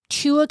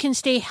Tua can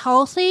stay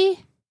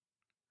healthy,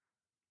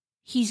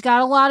 he's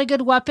got a lot of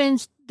good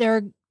weapons.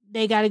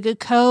 They got a good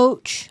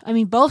coach.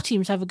 Both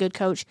teams have a good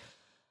coach.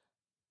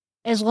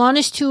 As long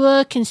as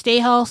Tua can stay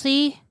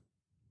healthy,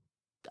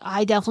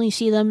 I definitely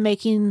see them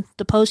making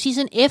the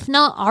postseason, if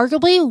not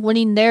arguably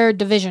winning their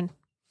division.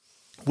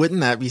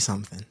 Wouldn't that be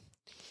something?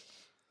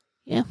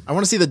 Yeah. I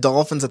want to see the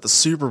Dolphins at the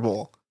Super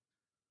Bowl.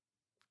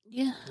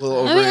 Yeah.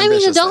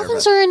 The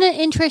Dolphins are in an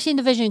interesting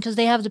division because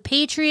they have the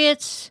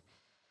Patriots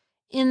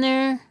in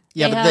there.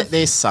 Yeah, but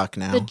they suck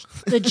now.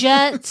 The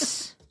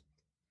Jets.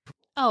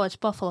 Oh, it's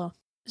Buffalo.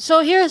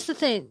 So here's the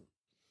thing.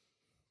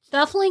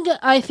 Definitely,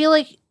 I feel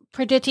like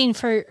predicting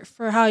for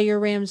how your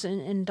Rams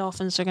and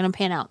Dolphins are going to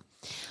pan out.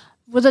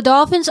 With the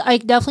Dolphins, I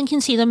definitely can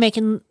see them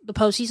making the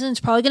postseason. It's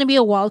probably going to be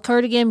a wild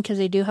card again because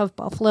they do have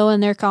Buffalo in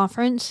their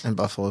conference. And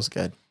Buffalo's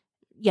good.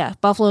 Yeah,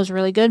 Buffalo's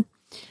really good.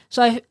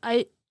 So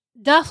I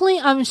definitely,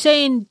 I'm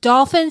saying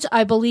Dolphins,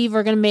 I believe,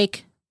 are going to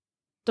make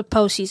the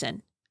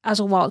postseason as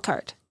a wild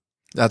card.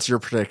 That's your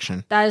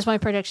prediction. That is my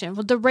prediction.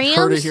 With the Rams...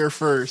 Heard it here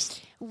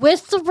first.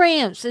 With the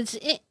Rams,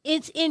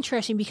 it's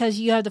interesting because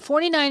you have the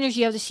 49ers,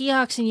 you have the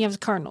Seahawks, and you have the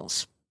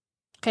Cardinals.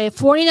 Okay,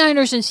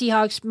 49ers and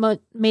Seahawks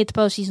made the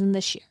postseason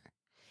this year.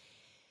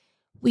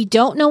 We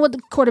don't know what the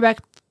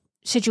quarterback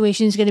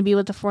situation is going to be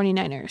with the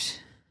 49ers.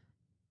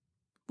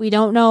 We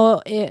don't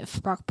know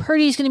if Brock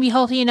Purdy is going to be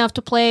healthy enough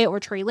to play or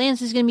Trey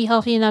Lance is going to be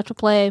healthy enough to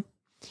play.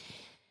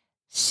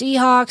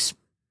 Seahawks,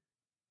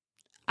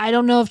 I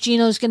don't know if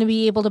Geno's going to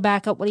be able to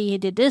back up what he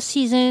did this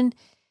season.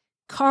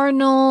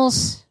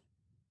 Cardinals,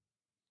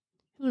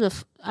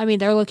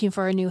 they're looking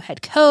for a new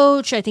head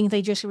coach. I think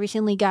they just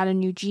recently got a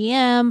new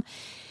GM.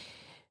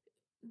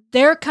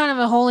 They're kind of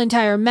a whole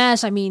entire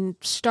mess.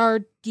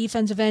 Star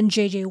defensive end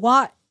J.J.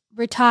 Watt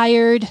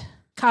retired.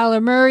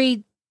 Kyler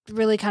Murray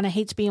really kind of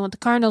hates being with the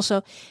Cardinals,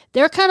 so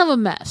they're kind of a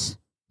mess.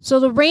 So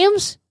the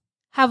Rams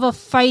have a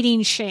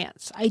fighting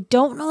chance. I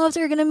don't know if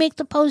they're going to make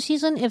the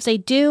postseason. If they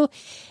do,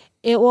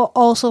 it will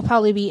also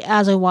probably be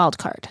as a wild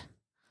card.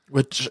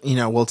 Which,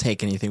 we'll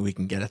take anything we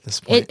can get at this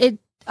point.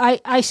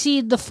 I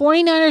see the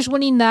 49ers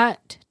winning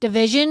that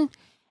division,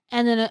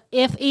 and then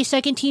if a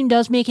second team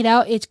does make it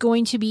out, it's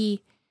going to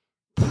be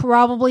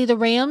probably the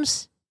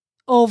Rams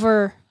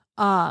over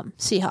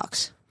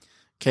Seahawks.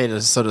 Okay,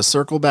 so to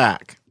circle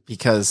back,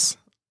 because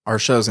our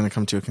show is going to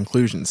come to a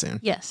conclusion soon.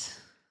 Yes.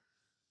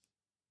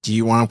 Do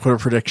you want to put a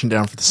prediction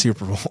down for the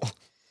Super Bowl?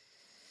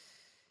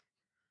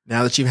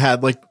 Now that you've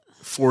had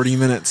 40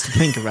 minutes to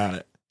think about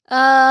it.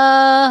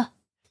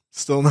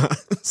 Still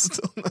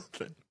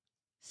nothing.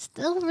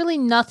 Still really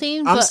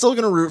nothing. I'm still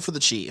going to root for the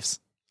Chiefs.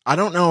 I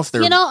don't know if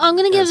they're... I'm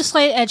going to give a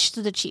slight edge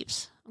to the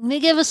Chiefs. I'm going to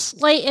give a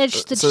slight edge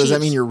to the Chiefs. So does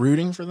that mean you're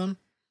rooting for them?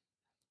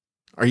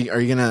 Are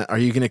you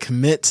gonna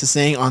commit to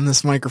saying on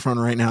this microphone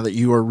right now that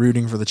you are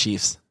rooting for the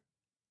Chiefs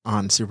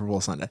on Super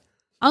Bowl Sunday?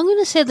 I'm going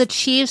to say the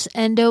Chiefs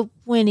end up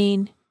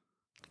winning.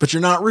 But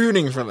you're not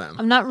rooting for them.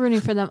 I'm not rooting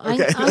for them.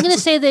 Okay. I'm going to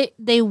say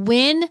they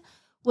win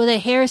with a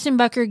Harrison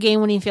Butker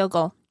game-winning field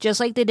goal, just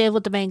like they did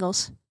with the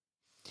Bengals.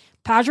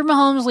 Patrick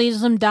Mahomes leads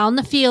them down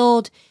the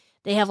field.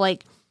 They have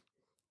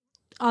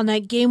on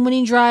that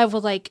game-winning drive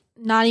with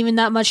not even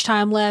that much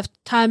time left.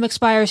 Time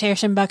expires.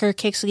 Harrison Butker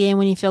kicks the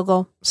game-winning field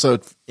goal. So,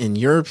 in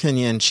your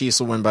opinion, Chiefs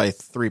will win by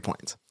 3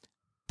 points?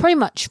 Pretty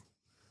much.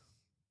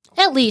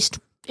 At least,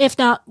 if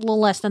not a little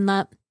less than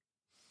that.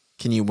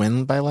 Can you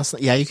win by less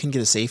than? Yeah, you can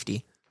get a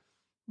safety.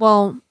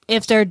 Well,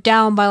 if they're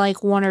down by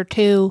like 1 or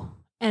 2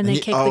 and they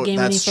kick the game winning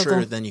that's field true.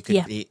 goal. Then you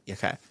could be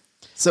okay.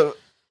 So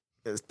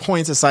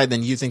points aside,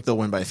 then you think they'll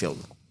win by a field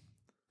goal?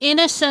 In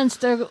a sense,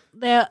 they're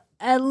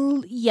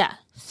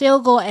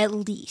field goal at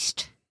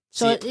least.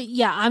 So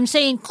I'm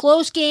saying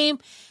close game.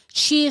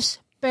 Chiefs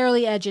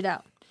barely edge it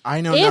out.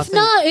 I know. If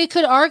not, it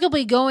could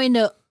arguably go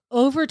into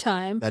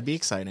overtime. That'd be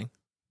exciting.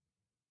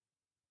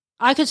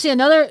 I could see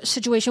another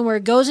situation where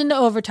it goes into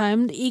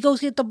overtime. The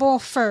Eagles get the ball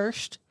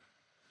first.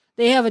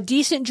 They have a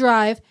decent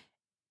drive.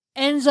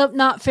 Ends up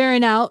not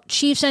faring out.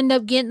 Chiefs end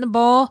up getting the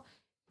ball.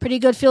 Pretty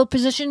good field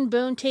position.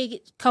 Boone take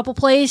a couple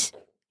plays.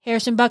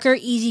 Harrison Butker,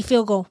 easy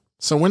field goal.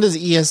 So when does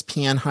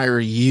ESPN hire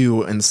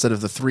you instead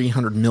of the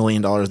 $300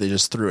 million they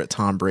just threw at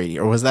Tom Brady?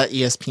 Or was that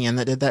ESPN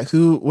that did that?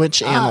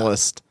 Which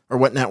analyst or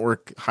what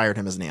network hired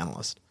him as an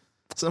analyst?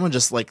 Someone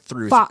just like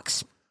threw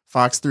Fox.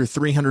 Fox threw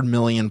 $300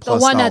 million plus.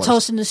 The one that's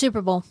hosting the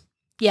Super Bowl.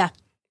 Yeah,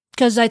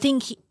 because I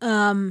think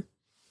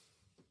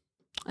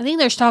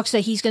there's talks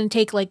that he's going to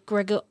take like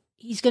Greg.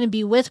 He's going to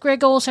be with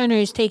Greg Olsen, or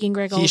he's taking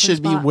Greg Olsen's He should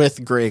spot. be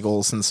with Greg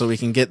Olsen so we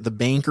can get the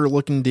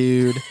banker-looking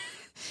dude.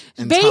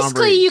 And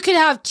Basically, you could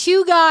have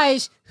 2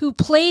 guys who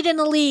played in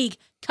the league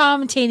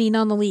commentating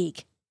on the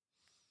league.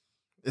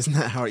 Isn't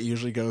that how it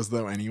usually goes,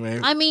 though,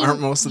 anyway? I mean,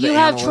 aren't most of you the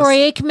have analysts?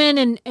 Troy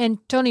Aikman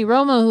and Tony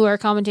Romo who are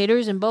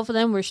commentators, and both of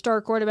them were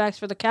star quarterbacks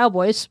for the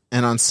Cowboys.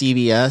 And on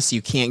CBS,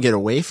 you can't get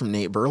away from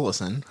Nate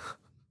Burleson.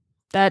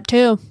 That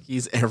too.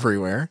 He's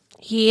everywhere.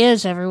 He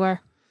is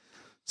everywhere.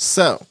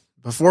 So,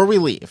 before we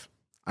leave,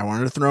 I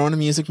wanted to throw in a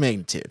music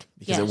magnitude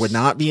because it would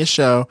not be a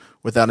show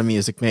without a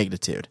music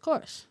magnitude. Of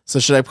course. So,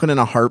 should I put in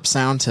a harp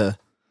sound to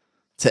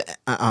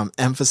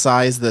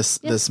emphasize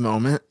this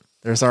moment?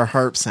 There's our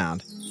harp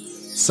sound.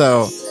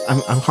 So,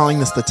 I'm calling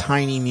this the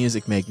tiny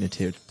music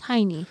magnitude.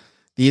 Tiny.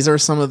 These are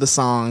some of the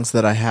songs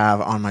that I have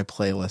on my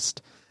playlist,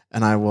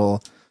 and I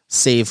will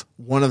save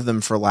one of them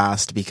for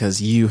last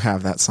because you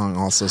have that song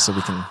also, so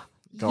we can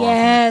go off.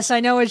 Yes, I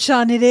know which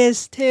song it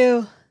is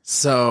too.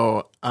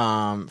 So,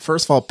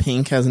 first of all,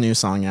 Pink has a new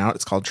song out.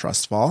 It's called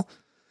Trust Fall.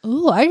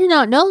 Ooh, I did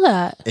not know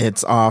that.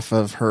 It's off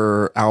of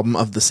her album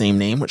of the same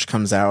name, which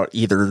comes out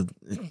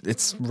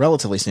it's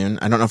relatively soon.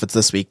 I don't know if it's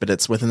this week, but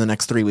it's within the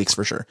next 3 weeks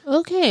for sure.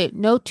 Okay,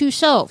 note to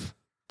self.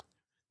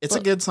 It's a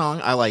good song.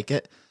 I like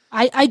it.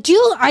 I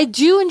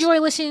do enjoy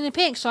listening to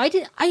Pink, so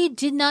I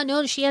did not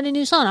know that she had a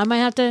new song. I might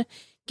have to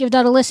give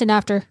that a listen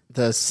after.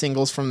 The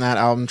singles from that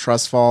album,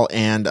 Trust Fall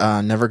and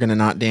Never Gonna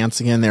Not Dance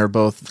Again, they're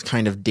both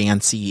kind of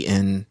dancey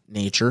in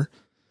nature.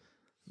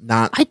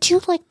 I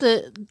do like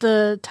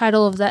the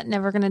title of that,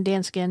 Never Gonna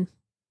Dance Again.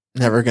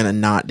 Never Gonna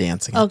Not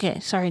Dance Again. Okay,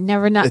 sorry,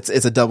 never not.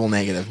 It's a double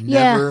negative.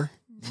 Yeah.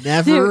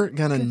 Never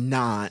gonna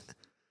not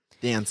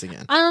dance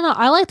again. I don't know.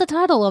 I like the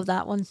title of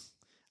that one.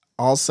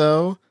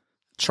 Also,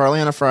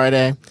 Charlie on a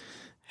Friday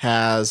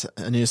has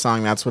a new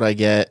song, That's What I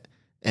Get,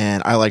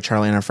 and I like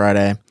Charlie on a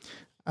Friday.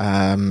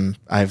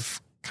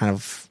 I've kind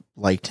of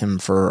liked him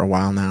for a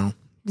while now.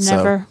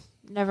 Never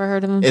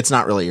heard of him. It's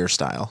not really your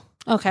style.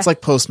 Okay. It's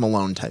like Post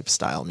Malone type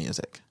style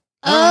music.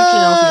 I don't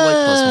actually know if you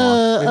like Post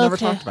Malone. We've never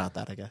talked about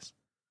that, I guess.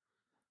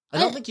 I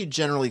don't think you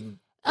generally...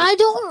 I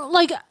don't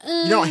like...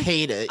 you don't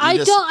hate it. I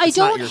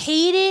don't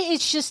hate it.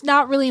 It's just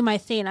not really my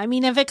thing. I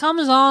mean, if it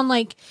comes on,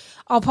 like,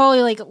 I'll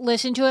probably, like,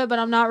 listen to it, but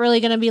I'm not really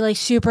going to be, like,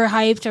 super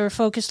hyped or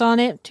focused on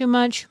it too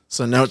much.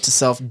 So note to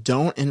self,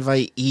 don't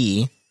invite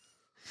E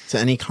to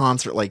any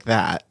concert like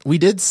that. We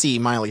did see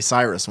Miley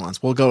Cyrus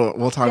once. We'll talk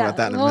about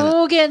that in a minute.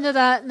 We'll get into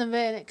that in a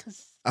minute,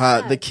 because...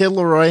 The Kid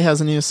LAROI has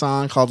a new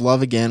song called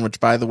Love Again, which,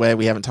 by the way,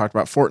 we haven't talked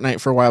about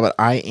Fortnite for a while, but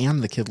I am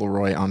the Kid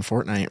LAROI on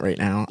Fortnite right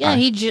now. Yeah,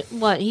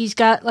 he's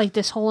got like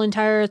this whole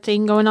entire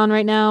thing going on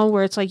right now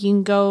where it's like you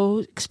can go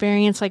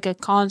experience like a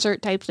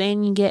concert type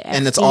thing. You get XP.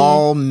 And it's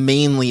all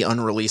mainly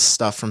unreleased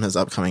stuff from his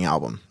upcoming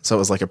album. So it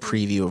was like a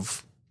preview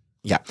of,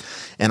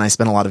 and I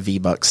spent a lot of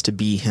V-Bucks to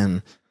be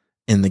him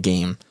in the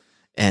game.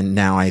 And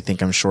now I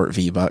think I'm short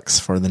V-Bucks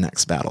for the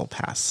next battle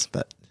pass,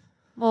 but...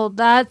 Well,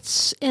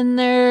 that's in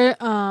there.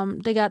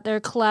 They got their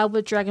collab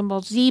with Dragon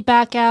Ball Z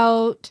back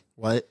out.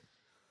 What?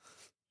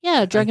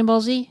 Yeah, Dragon Ball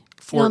Z.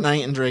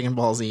 Fortnite and Dragon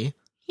Ball Z.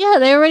 Yeah,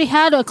 they already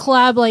had a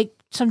collab like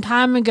some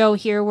time ago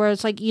here where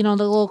it's like, the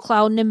little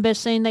cloud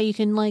nimbus thing that you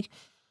can like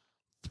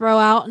throw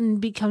out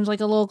and becomes like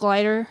a little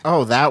glider.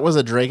 Oh, that was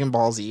a Dragon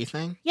Ball Z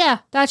thing? Yeah,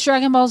 that's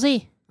Dragon Ball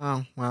Z.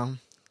 Oh, well,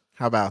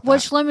 how about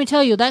Which, that? let me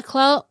tell you, that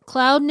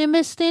cloud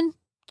nimbus thing,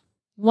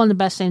 one of the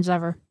best things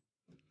ever.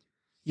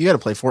 You got to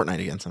play Fortnite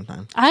again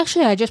sometime. I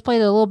just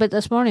played it a little bit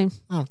this morning.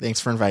 Oh, thanks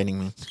for inviting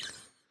me.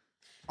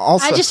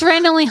 Also, I just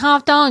randomly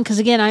hopped on because,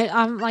 again,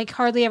 I'm like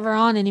hardly ever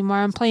on anymore.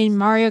 I'm playing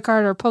Mario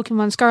Kart or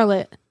Pokemon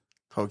Scarlet.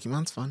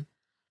 Pokemon's fun.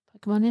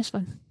 Pokemon is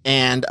fun.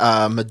 And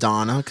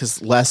Madonna,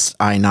 because lest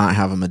I not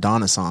have a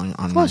Madonna song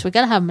on Of course, we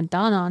got to have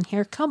Madonna on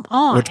here. Come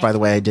on. Which, by the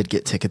way, I did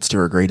get tickets to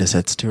her Greatest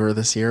Hits tour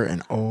this year,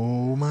 and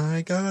oh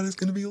my God, it's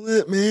going to be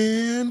lit,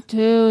 man.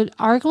 Dude,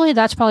 arguably,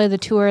 that's probably the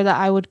tour that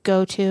I would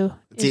go to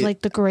is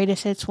like the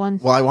greatest hits one.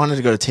 Well, I wanted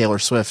to go to Taylor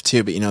Swift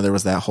too, but there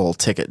was that whole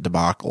ticket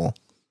debacle.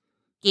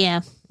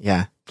 Yeah.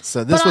 Yeah.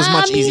 So this was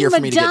much easier for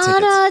me to get tickets.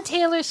 Madonna,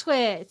 Taylor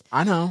Swift.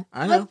 I know.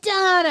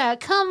 Madonna,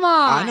 come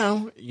on.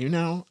 I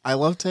know. I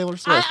love Taylor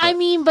Swift. I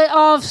mean, but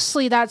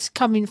obviously that's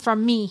coming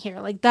from me here.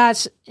 Like,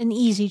 that's an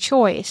easy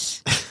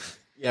choice.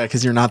 Yeah,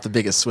 because you're not the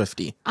biggest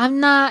Swiftie. I'm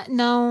not.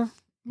 No.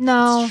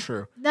 That's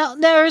true. No,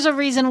 there's a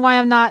reason why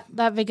I'm not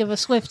that big of a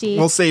Swiftie.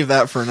 We'll save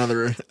that for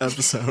another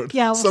episode.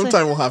 Yeah.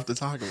 Sometime we'll have to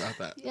talk about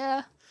that.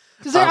 Yeah.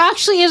 Because there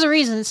actually is a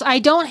reason. I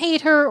don't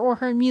hate her or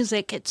her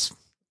music.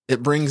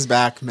 It brings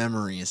back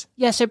memories.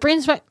 Yes, it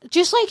brings back,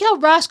 just like how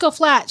Rascal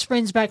Flatts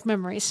brings back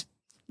memories.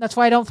 That's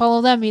why I don't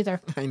follow them either.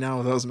 I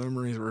know, those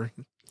memories were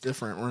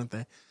different, weren't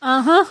they?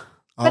 Uh-huh.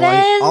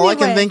 All I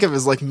can think of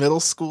is like middle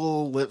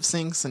school lip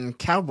syncs and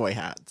cowboy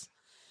hats.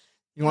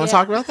 You want to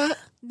talk about that?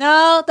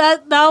 No,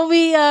 that'll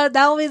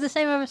be the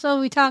same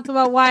episode we talk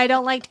about why I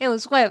don't like Taylor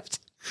Swift.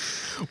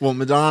 Well,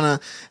 Madonna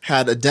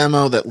had a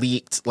demo that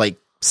leaked like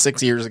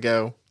 6 years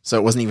ago, so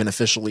it wasn't even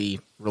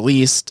officially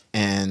released,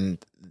 and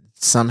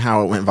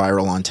somehow it went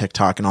viral on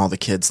TikTok, and all the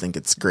kids think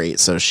it's great.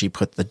 So she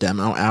put the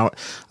demo out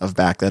of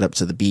Back That Up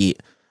to the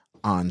Beat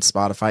on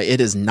Spotify.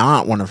 It is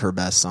not one of her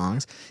best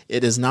songs.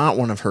 It is not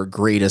one of her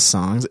greatest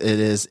songs. It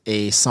is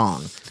a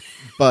song,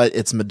 but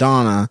it's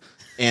Madonna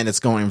and it's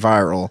going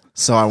viral.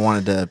 So I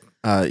wanted to,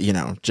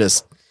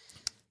 just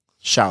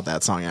shout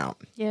that song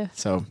out. Yeah.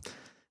 So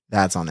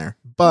that's on there.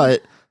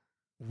 But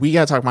we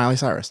got to talk Miley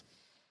Cyrus.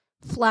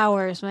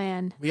 Flowers,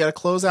 man. We got to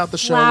close out the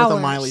show with a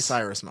Miley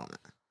Cyrus moment.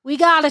 We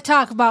got to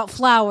talk about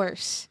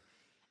Flowers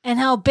and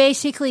how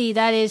basically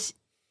that is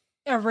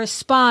a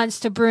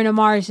response to Bruno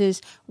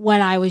Mars's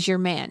When I Was Your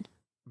Man.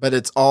 But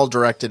it's all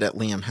directed at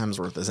Liam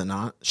Hemsworth, is it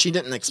not? She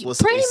didn't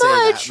explicitly Pretty say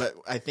much. that,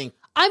 but I think...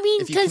 I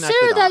mean,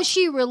 consider that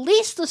she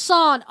released the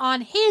song on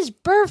his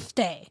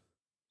birthday.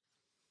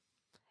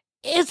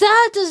 If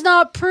that does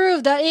not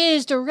prove that it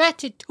is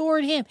directed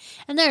toward him,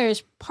 and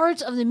there's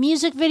parts of the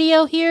music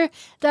video here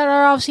that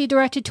are obviously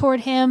directed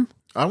toward him.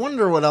 I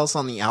wonder what else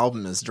on the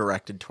album is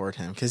directed toward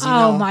him.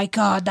 Oh my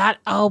God, that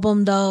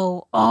album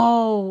though.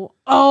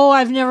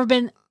 I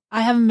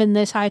haven't been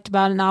this hyped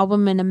about an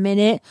album in a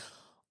minute.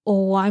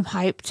 Oh, I'm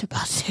hyped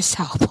about this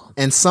album.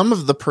 And some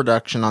of the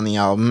production on the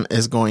album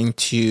is going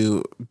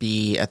to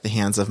be at the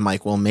hands of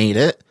Mike Will Made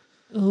It.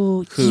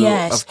 Ooh, who,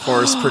 yes. of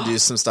course,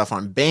 produced some stuff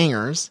on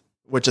Bangers,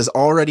 which is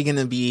already going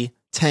to be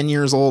 10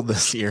 years old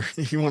this year,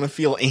 if you want to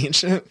feel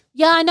ancient.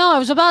 Yeah, I know. I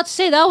was about to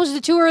say, that was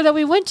the tour that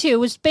we went to. It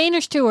was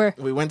Bangers tour.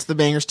 We went to the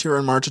Bangers tour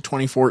in March of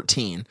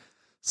 2014.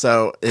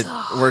 So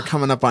we're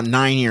coming up on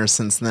 9 years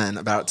since then,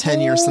 about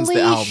 10 years since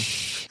the album.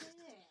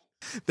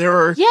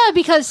 Yeah,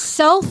 because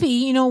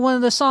Selfie, one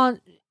of the songs,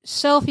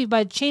 Selfie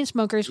by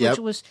Chainsmokers, which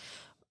was,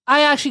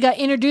 I actually got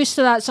introduced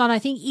to that song, I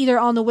think either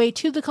on the way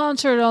to the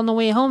concert or on the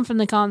way home from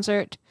the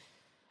concert.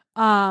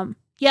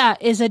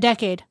 Is a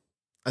decade.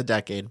 A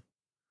decade.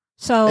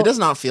 So it does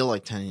not feel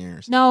like 10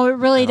 years. No, it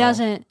really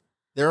doesn't.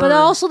 But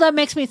also that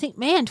makes me think,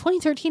 man,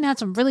 2013 had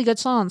some really good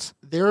songs.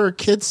 There are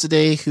kids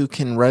today who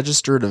can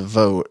register to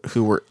vote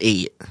who were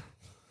 8.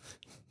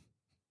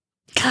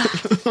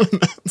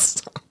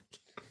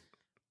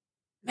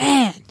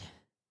 Man.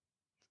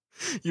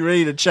 You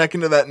ready to check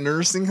into that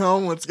nursing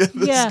home? Let's get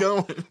this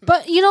going.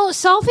 But,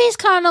 Selfie's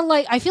kind of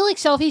like, I feel like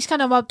Selfie's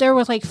kind of up there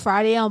with like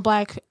Friday on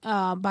Black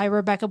by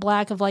Rebecca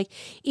Black, of like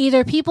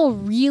either people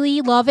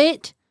really love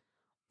it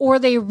or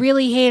they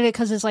really hate it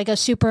because it's like a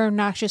super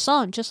obnoxious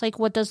song, just like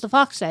What Does the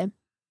Fox Say?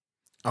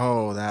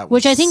 Oh, that was...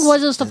 Which I think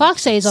What Does the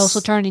Fox Say is also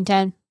turning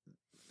 10.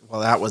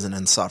 Well, that was an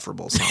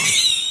insufferable song.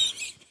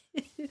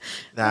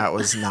 That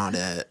was not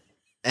it.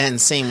 And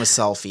same with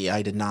Selfie.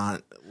 I did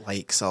not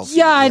like Selfie.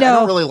 Yeah, I know. I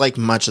don't really like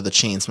much of the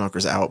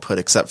Chainsmokers output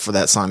except for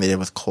that song they did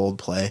with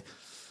Coldplay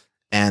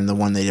and the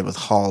one they did with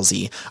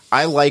Halsey.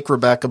 I like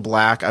Rebecca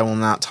Black. I will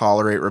not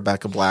tolerate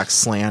Rebecca Black's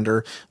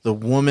slander. The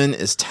woman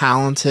is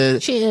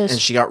talented. She is. And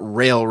she got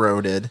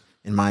railroaded,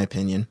 in my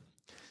opinion.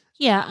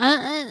 Yeah.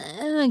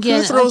 And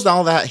again, who throws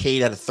all that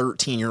hate at a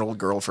 13-year-old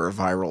girl for a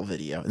viral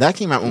video? That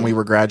came out when we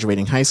were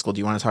graduating high school. Do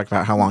you want to talk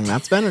about how long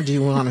that's been, or do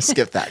you want to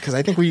skip that? Because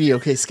I think we'd be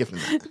okay skipping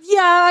that.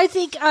 Yeah, I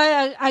think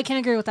I can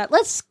agree with that.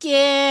 Let's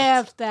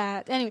skip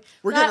that. Anyway,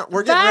 we're getting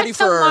ready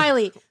for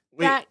Miley.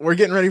 We're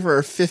getting ready for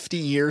our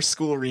 50-year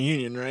school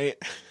reunion, right?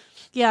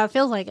 Yeah, it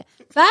feels like it.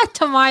 Back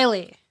to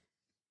Miley.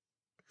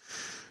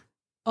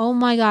 Oh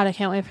my God, I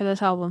can't wait for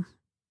this album.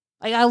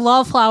 Like, I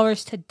love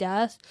Flowers to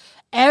death.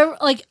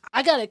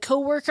 I got a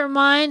coworker of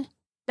mine.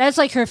 That's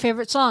like her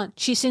favorite song.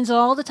 She sings it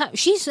all the time.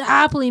 She's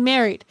happily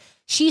married.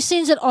 She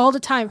sings it all the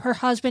time. Her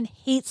husband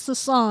hates the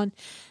song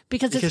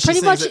because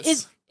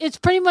it's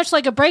pretty much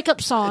like a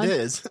breakup song. It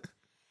is.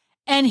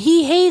 And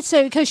he hates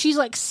it because she's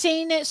like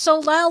saying it so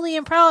loudly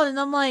and proud. And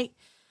I'm like,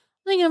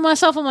 thinking to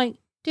myself, I'm like,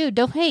 dude,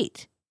 don't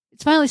hate.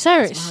 It's Miley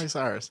Cyrus. It's Miley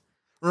Cyrus.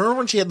 Remember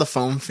when she had the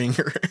foam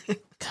finger?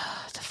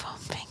 God, the foam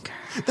finger.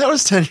 That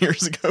was 10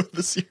 years ago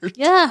this year.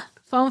 Yeah.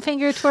 Foam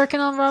finger twerking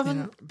on Robin.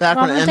 Yeah. Back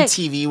when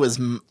MTV was,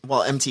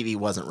 MTV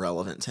wasn't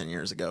relevant 10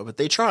 years ago, but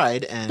they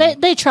tried.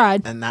 And they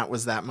tried. And that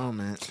was that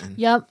moment. And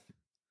yep.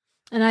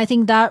 And I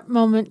think that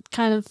moment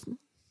kind of...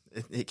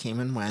 It came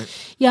and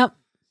went. Yep.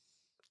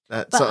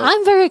 But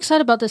I'm very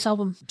excited about this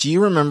album. Do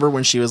you remember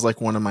when she was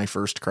like one of my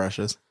first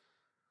crushes?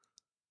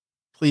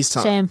 Please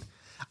tell me.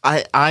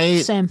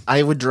 Same. Same.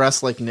 I would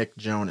dress like Nick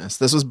Jonas.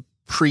 This was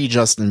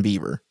pre-Justin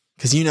Bieber.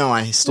 Because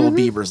I stole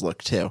Bieber's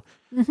look too.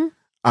 Mm-hmm.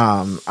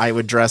 I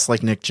would dress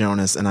like Nick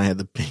Jonas, and I had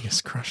the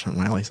biggest crush on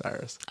Miley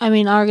Cyrus. I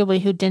mean,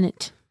 arguably, who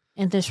didn't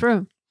in this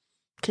room?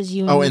 Because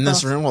you. In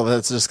this room? Well,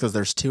 that's just because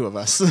there's two of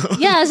us. So.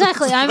 Yeah,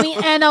 exactly. I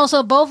mean, and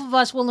also both of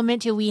us will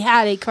admit to we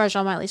had a crush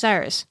on Miley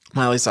Cyrus.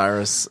 Miley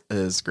Cyrus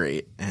is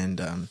great,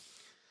 and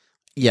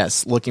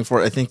yes, looking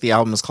forward. I think the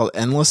album is called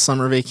 "Endless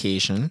Summer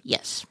Vacation."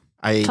 Yes,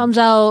 comes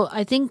out.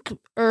 I think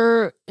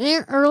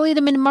early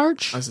to mid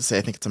March. I was gonna say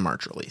I think it's a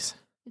March release.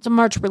 It's a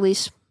March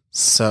release.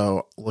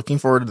 So looking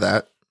forward to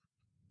that.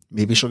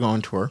 Maybe she'll go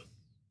on tour.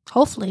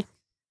 Hopefully.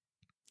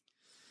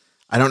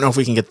 I don't know if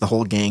we can get the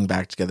whole gang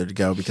back together to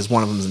go because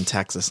one of them's in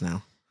Texas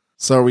now.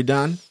 So are we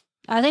done?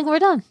 I think we're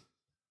done.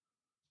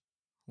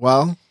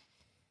 Well,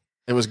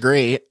 it was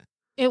great.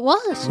 It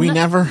was. We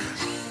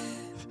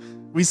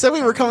said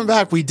we were coming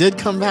back. We did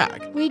come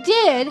back. We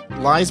did.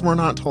 Lies were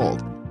not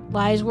told.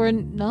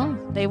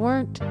 No, they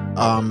weren't.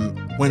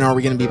 When are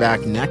we going to be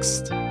back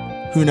next?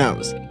 Who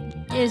knows?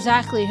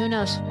 Exactly. Who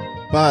knows?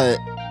 But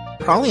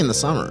probably in the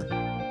summer.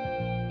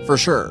 For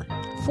sure.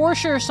 For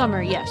sure,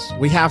 summer, yes.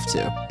 We have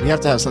to. We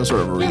have to have some sort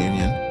of a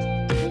reunion.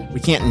 Yeah. We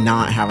can't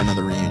not have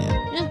another reunion.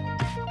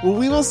 Yeah. Well,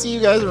 we will see you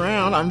guys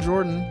around. I'm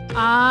Jordan.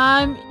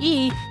 I'm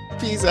E.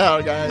 Peace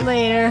out, guys.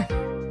 Later.